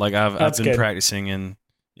now. I've been practicing, and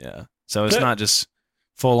so it's not just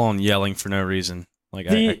full on yelling for no reason.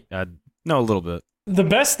 I know a little bit. The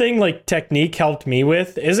best thing technique helped me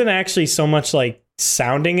with isn't actually so much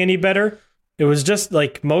sounding any better. It was just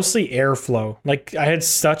mostly airflow. I had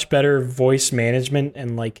such better voice management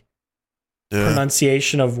and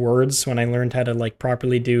pronunciation of words when I learned how to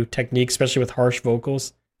properly do technique, especially with harsh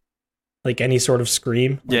vocals. Any sort of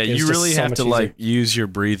scream. Yeah, you really have to use your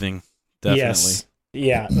breathing. Definitely. Yes.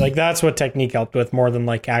 Yeah, that's what technique helped with more than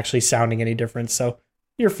actually sounding any different. So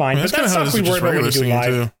you're fine. Well, but that's stuff we worry about when you do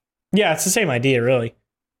live. Too. Yeah, it's the same idea, really.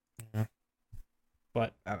 Yeah.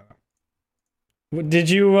 But I don't know. Did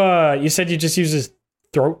you? You said you just used his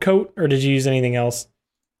throat coat, or did you use anything else?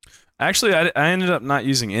 Actually, I ended up not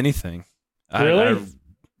using anything. Really?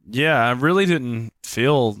 I really didn't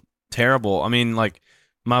feel terrible. I mean,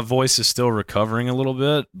 my voice is still recovering a little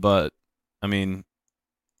bit, but I mean,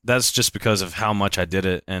 that's just because of how much I did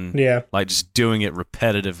it and just doing it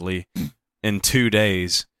repetitively in 2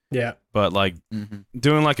 days. Yeah. But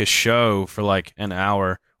doing a show for an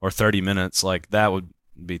hour or 30 minutes, that would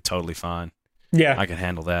be totally fine. Yeah, I can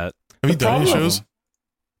handle that. Have you done any shows?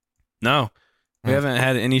 No. We haven't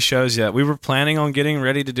had any shows yet. We were planning on getting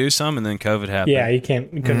ready to do some, and then COVID happened. Yeah, you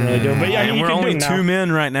couldn't really do it. But yeah, and we're only 2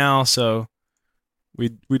 men right now, so we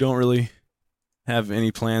don't really have any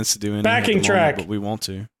plans to do anything. Backing track, but we want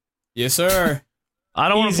to. Yes, sir. I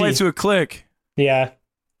don't want to play to a click. Yeah,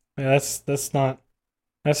 that's not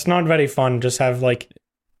very fun. Just have like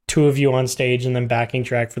 2 of you on stage and then backing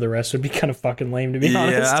track for the rest would be kind of fucking lame, to be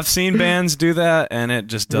honest. Yeah, I've seen bands do that, and it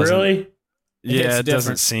just doesn't. Really? Yeah, it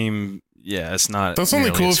doesn't seem. Yeah, it's not. That's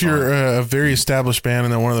only cool if you're a very established band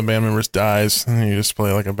and then one of the band members dies and you just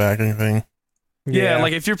play like a backing thing. Yeah,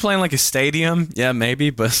 like if you're playing like a stadium, yeah,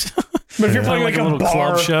 maybe, but if you're playing like a little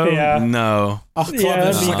bar, club show, no. A club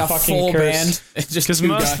is like a full band. Because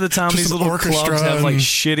most of the time these little clubs have like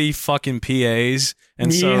shitty fucking PAs,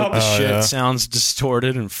 and so the shit sounds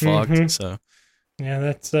distorted and fucked. So yeah,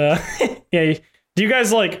 that's yeah. Do you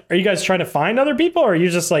guys are you guys trying to find other people, or are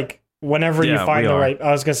you just like whenever you find the right?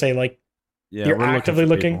 I was gonna say like. Yeah, you're actively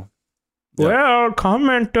looking. Well,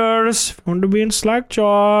 commenters want to be in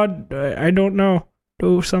Slackjaw. I don't know.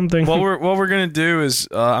 Do something. What we're gonna do is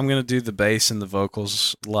I'm gonna do the bass and the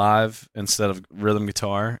vocals live instead of rhythm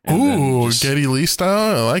guitar. Ooh, Geddy Lee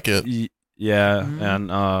style. I like it. Yeah, and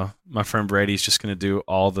my friend Brady's just gonna do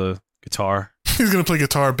all the guitar. He's gonna play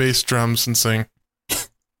guitar, bass, drums, and sing.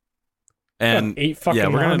 And 8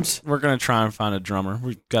 fucking we're gonna try and find a drummer.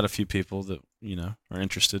 We've got a few people that are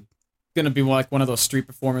interested. Gonna be like one of those street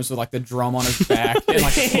performers with like the drum on his back and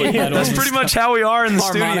like foot pedal. That's pretty much how we are in the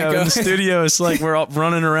studio. In the studio, it's like we're all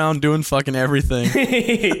running around doing fucking everything.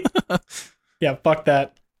 Yeah, fuck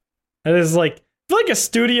that. That is like, I feel like a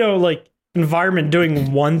studio like environment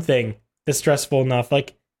doing one thing is stressful enough.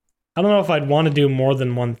 Like, I don't know if I'd want to do more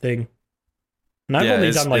than one thing. And I've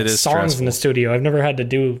only done like songs stressful. In the studio. I've never had to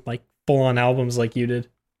do like full on albums like you did.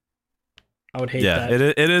 I would hate that.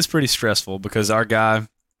 Yeah, it is pretty stressful because our guy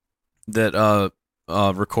that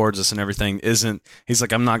records us and everything he's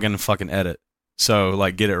like, I'm not gonna fucking edit, so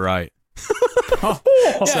like get it right. Yeah,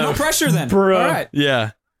 no pressure then. Bruh. All right.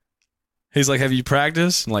 Yeah, he's like, have you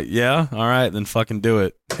practiced? I'm like, yeah. All right, then fucking do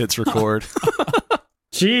it. Hits record.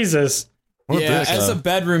 Jesus. As a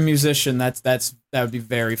bedroom musician, that would be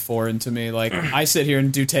very foreign to me. Like, I sit here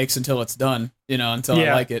and do takes until it's done, until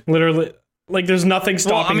I like it. Literally, like there's nothing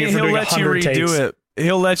stopping you from doing 100 takes.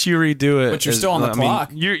 He'll let you redo it, but you're still on the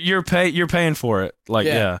clock. You're paying for it. Like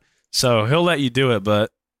so he'll let you do it,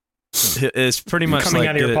 but it's pretty much coming like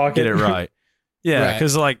out of your pocket. Get it right. Yeah,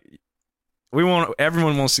 because like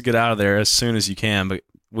everyone wants to get out of there as soon as you can, but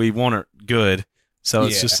we want it good. So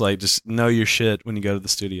it's just like just know your shit when you go to the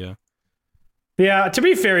studio. Yeah, to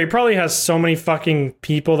be fair, he probably has so many fucking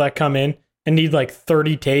people that come in and need like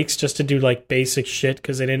 30 takes just to do like basic shit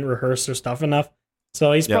because they didn't rehearse their stuff enough.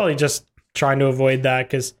 So he's probably just trying to avoid that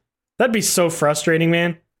because that'd be so frustrating,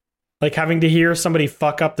 man. Like having to hear somebody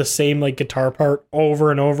fuck up the same like guitar part over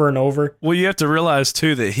and over and over. Well, you have to realize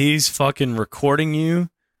too that he's fucking recording you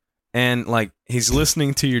and like he's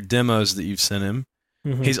listening to your demos that you've sent him.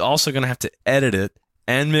 Mm-hmm. He's also going to have to edit it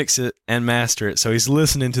and mix it and master it. So he's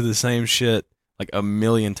listening to the same shit like a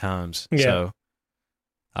million times. Yeah. So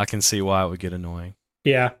I can see why it would get annoying.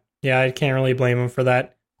 Yeah. Yeah, I can't really blame him for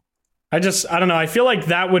that. I don't know. I feel like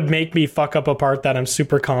that would make me fuck up a part that I'm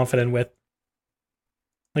super confident with.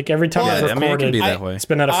 Like every time I've recorded, it's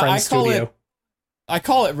been at a friend's studio. I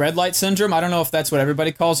call it red light syndrome. I don't know if that's what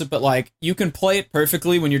everybody calls it, but like you can play it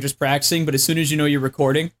perfectly when you're just practicing, but as soon as you know you're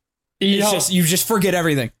recording, you just forget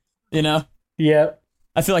everything. Yeah.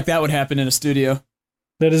 I feel like that would happen in a studio.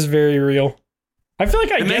 That is very real. I feel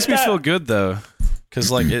like it makes me feel good though,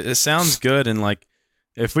 because like it sounds good, and like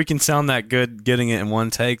if we can sound that good getting it in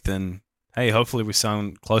one take, then hey, hopefully we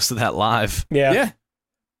sound close to that live. Yeah.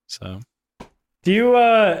 So, do you?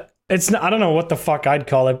 I don't know what the fuck I'd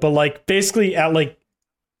call it, but like basically at like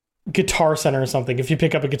Guitar Center or something. If you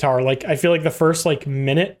pick up a guitar, like I feel like the first like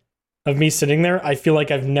minute of me sitting there, I feel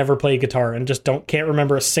like I've never played guitar and just can't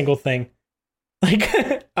remember a single thing. Like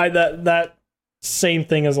that same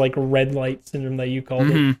thing as like red light syndrome that you called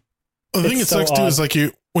it. The thing that sucks too is like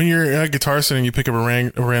when you're at Guitar Center and you pick up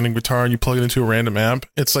a random guitar and you plug it into a random amp,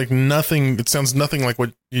 it's like nothing. It sounds nothing like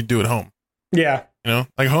what you do at home. Yeah,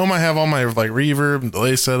 like home, I have all my like reverb and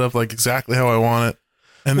delay set up like exactly how I want it.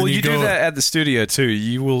 And then you do that at the studio too.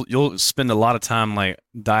 You'll spend a lot of time like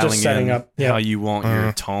dialing in up how you want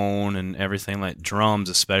your tone and everything. Like drums,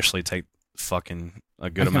 especially, take fucking a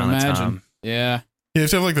good amount of time. Yeah. You have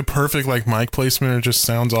to have like the perfect like mic placement, or it just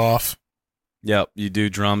sounds off. Yep, you do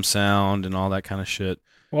drum sound and all that kind of shit.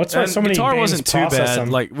 Well, that's why so many guitar wasn't too bad.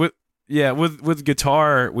 Like Yeah, with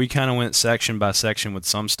guitar, we kind of went section by section with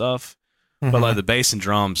some stuff, but like the bass and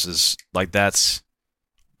drums is like that's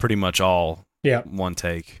pretty much all one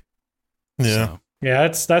take. Yeah, so. Yeah,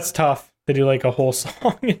 that's tough to do like a whole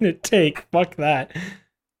song in a take. Fuck that.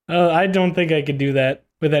 I don't think I could do that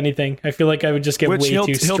with anything. I feel like I would just get way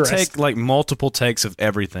too stressed. He'll take like multiple takes of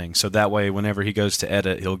everything, so that way, whenever he goes to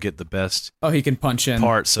edit, he'll get the best. Oh, he can punch in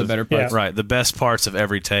parts the of better parts, right? The best parts of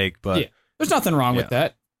every take. But there's nothing wrong with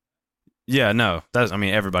that. Yeah, no. I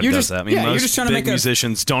mean, everybody does that. I mean, most you're just trying to make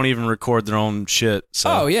musicians don't even record their own shit. So.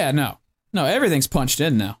 Oh, yeah, no, everything's punched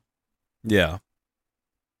in now. Yeah.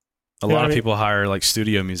 A lot of people hire, like,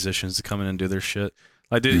 studio musicians to come in and do their shit.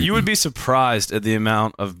 Like, dude, you would be surprised at the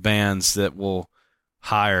amount of bands that will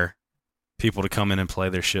hire people to come in and play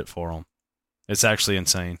their shit for them. It's actually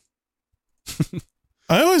insane.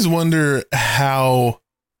 I always wonder how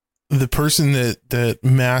the person that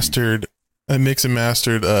mastered... mix and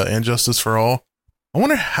mastered And Justice for All. I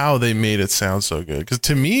wonder how they made it sound so good. Because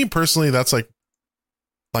to me personally, that's like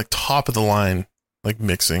top of the line, like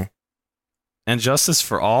mixing. And Justice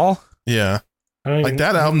for All? Yeah, like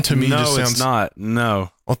that album to me just sounds. No, it's not.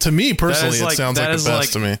 No. Well, to me personally, it sounds like the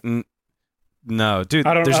best to me. No, dude.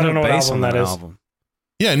 I don't know bass what album on that is. album.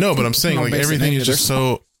 Yeah, no, but I'm saying like everything is just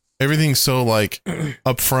so everything's so like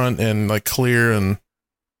upfront and like clear, and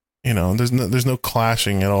there's no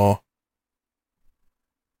clashing at all.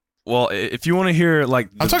 Well, if you want to hear like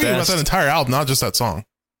I'm talking about that entire album, not just that song.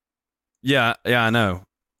 Yeah, I know.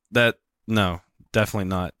 No, definitely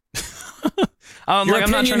not. I'm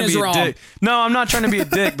not trying to be a dick. No, I'm not trying to be a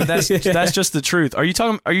dick, but that's just the truth. Are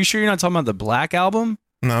you sure you're not talking about the Black Album?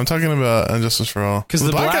 No, I'm talking about Injustice for All. Because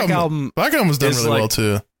the Black Album was done really well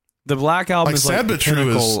too. The Black Album is like the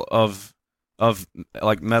pinnacle of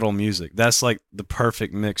like metal music. That's like the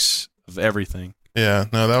perfect mix of everything. Yeah,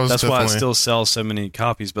 no, that's why it still sells so many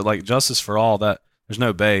copies. But like Justice for All, there's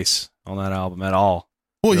no bass on that album at all.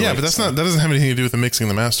 Well, yeah, but that doesn't have anything to do with the mixing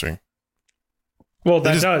and the mastering. Well,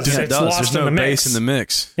 that does. It's lost There's no in the bass in the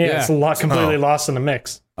mix. Yeah, it's completely lost in the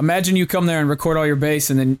mix. Imagine you come there and record all your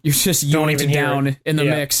bass, and then you're just yoinked down in the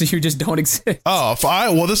mix. You just don't exist. Oh,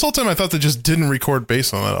 well, this whole time I thought they just didn't record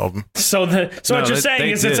bass on that album. So what you're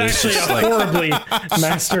saying is it's actually a horribly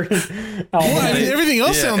mastered album. Well, everything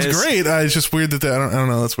else sounds great. It's just weird that I don't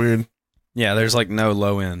know. That's weird. Yeah, there's like no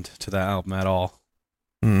low end to that album at all.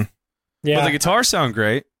 Yeah, but the guitars sound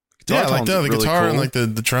great. The guitar cool. And like the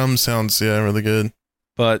drum sounds really good.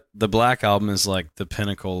 But the Black Album is like the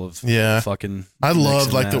pinnacle of fucking. I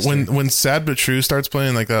love like when Sad But True starts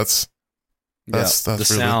playing, like that's the really,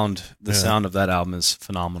 sound. The sound of that album is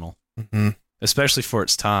phenomenal, especially for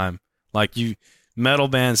its time. Like metal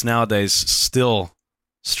bands nowadays still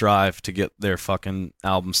strive to get their fucking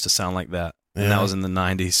albums to sound like that, and that was in the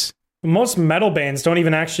 90s. Most metal bands don't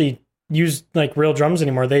even actually use like real drums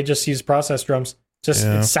anymore. They just use processed drums.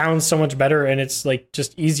 It sounds so much better, and it's like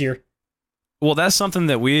just easier. Well, that's something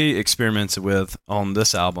that we experimented with on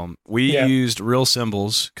this album. We used real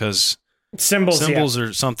cymbals because cymbals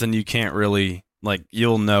are something you can't really like.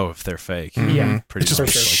 You'll know if they're fake. Yeah, pretty just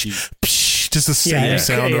much. Just the same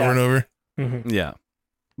sound over and over. Mm-hmm. Yeah,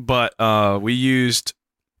 but we used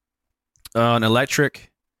an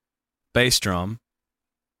electric bass drum,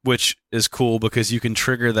 which is cool because you can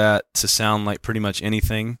trigger that to sound like pretty much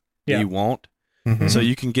anything you want. Mm-hmm. So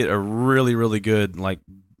you can get a really, really good like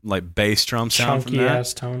bass drum sound chunky from that.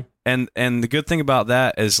 Ass tone. And the good thing about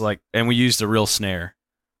that is and we used a real snare.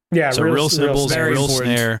 Yeah, so real cymbals, real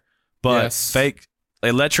snare, but fake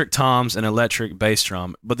electric toms and electric bass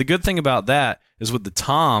drum. But the good thing about that is with the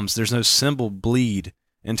toms, there's no cymbal bleed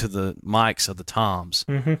into the mics of the toms.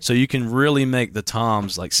 Mm-hmm. So you can really make the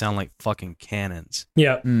toms like sound like fucking cannons.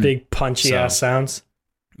 Yeah, big punchy ass sounds.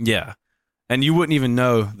 Yeah. And you wouldn't even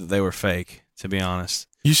know that they were fake, to be honest.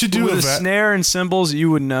 You should do with a snare and cymbals,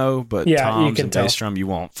 you would know, but toms and bass drum, you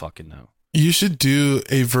won't fucking know. You should do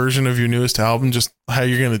a version of your newest album, just how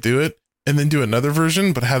you're going to do it, and then do another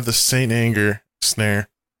version, but have the Saint Anger snare.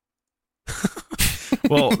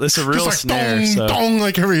 Well, it's a real snare. Dong, so dong,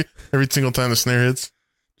 like every single time the snare hits.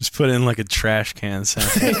 Just put in like a trash can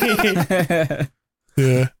sound.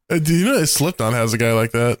 Yeah. Do you know that Slipknot has a guy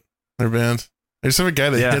like that? Their band. They just have a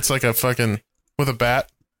guy that hits like a fucking with a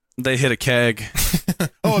bat. They hit a keg.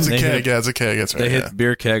 Oh, it's a keg. It's a keg. That's right. They hit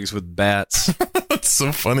beer kegs with bats. That's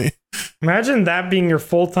so funny. Imagine that being your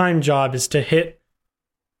full-time job is to hit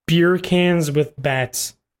beer cans with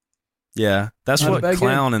bats. Yeah, that's what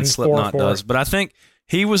Clown and Slipknot does. But I think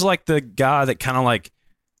he was like the guy that kind of like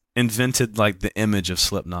invented like the image of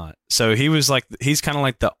Slipknot. So he's kind of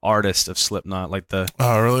like the artist of Slipknot, like the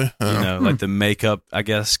really? like the makeup, I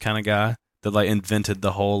guess, kind of guy that like invented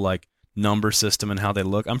the whole like number system and how they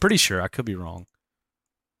look. I'm pretty sure. I could be wrong.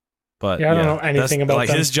 But yeah, I don't know anything about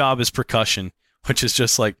them. His job is percussion, which is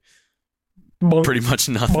just like pretty much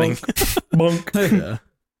nothing. Bunk. Yeah.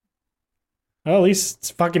 Well, at least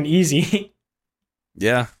it's fucking easy.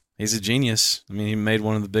 Yeah, he's a genius. I mean, he made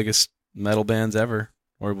one of the biggest metal bands ever,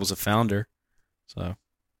 or was a founder. So,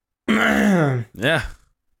 yeah.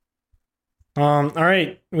 All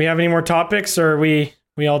right. We have any more topics, or are we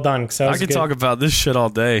all done? I could talk about this shit all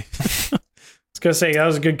day. I was gonna say that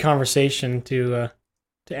was a good conversation to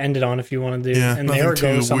end it on if you want to do. Yeah, and there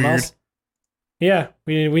goes something else. Yeah,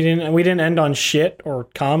 we didn't end on shit or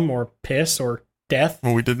cum or piss or death.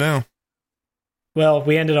 Well, we did now. Well,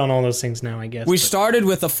 we ended on all those things now, I guess. We started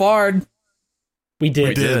with a fart. We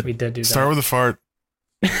did do that. Start with a fart.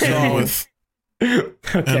 End with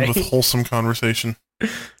wholesome conversation.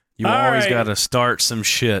 You always got to start some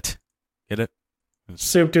shit. Get it?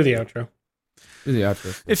 Soup, do the outro. Do the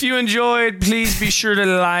outro. If you enjoyed, please be sure to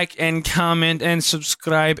like and comment and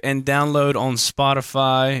subscribe and download on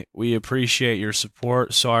Spotify. We appreciate your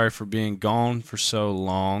support. Sorry for being gone for so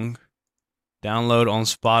long. Download on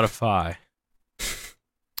Spotify.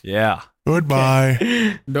 Yeah.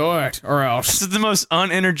 Goodbye. Do it, or else. This is the most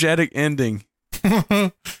unenergetic ending.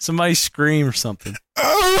 Somebody scream or something.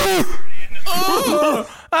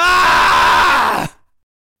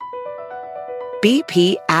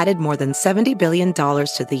 BP added more than $70 billion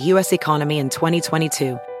to the U.S. economy in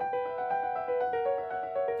 2022.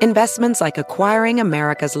 Investments like acquiring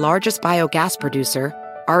America's largest biogas producer,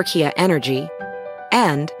 Archaea Energy,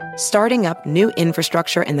 and starting up new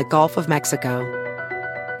infrastructure in the Gulf of Mexico.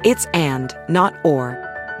 It's and, not or.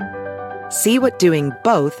 See what doing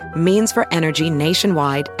both means for energy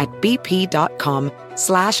nationwide at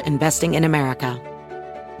bp.com/investing in America.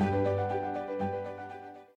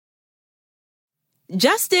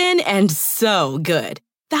 Justin and so good.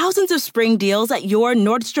 Thousands of spring deals at your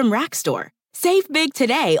Nordstrom Rack store. Save big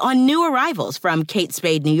today on new arrivals from Kate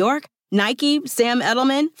Spade New York, Nike, Sam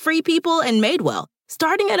Edelman, Free People, and Madewell,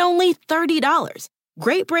 starting at only $30.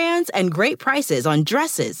 Great brands and great prices on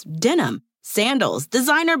dresses, denim, sandals,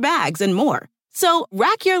 designer bags, and more. So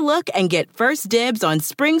rack your look and get first dibs on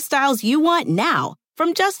spring styles you want now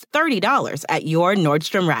from just $30 at your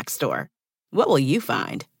Nordstrom Rack store. What will you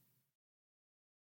find?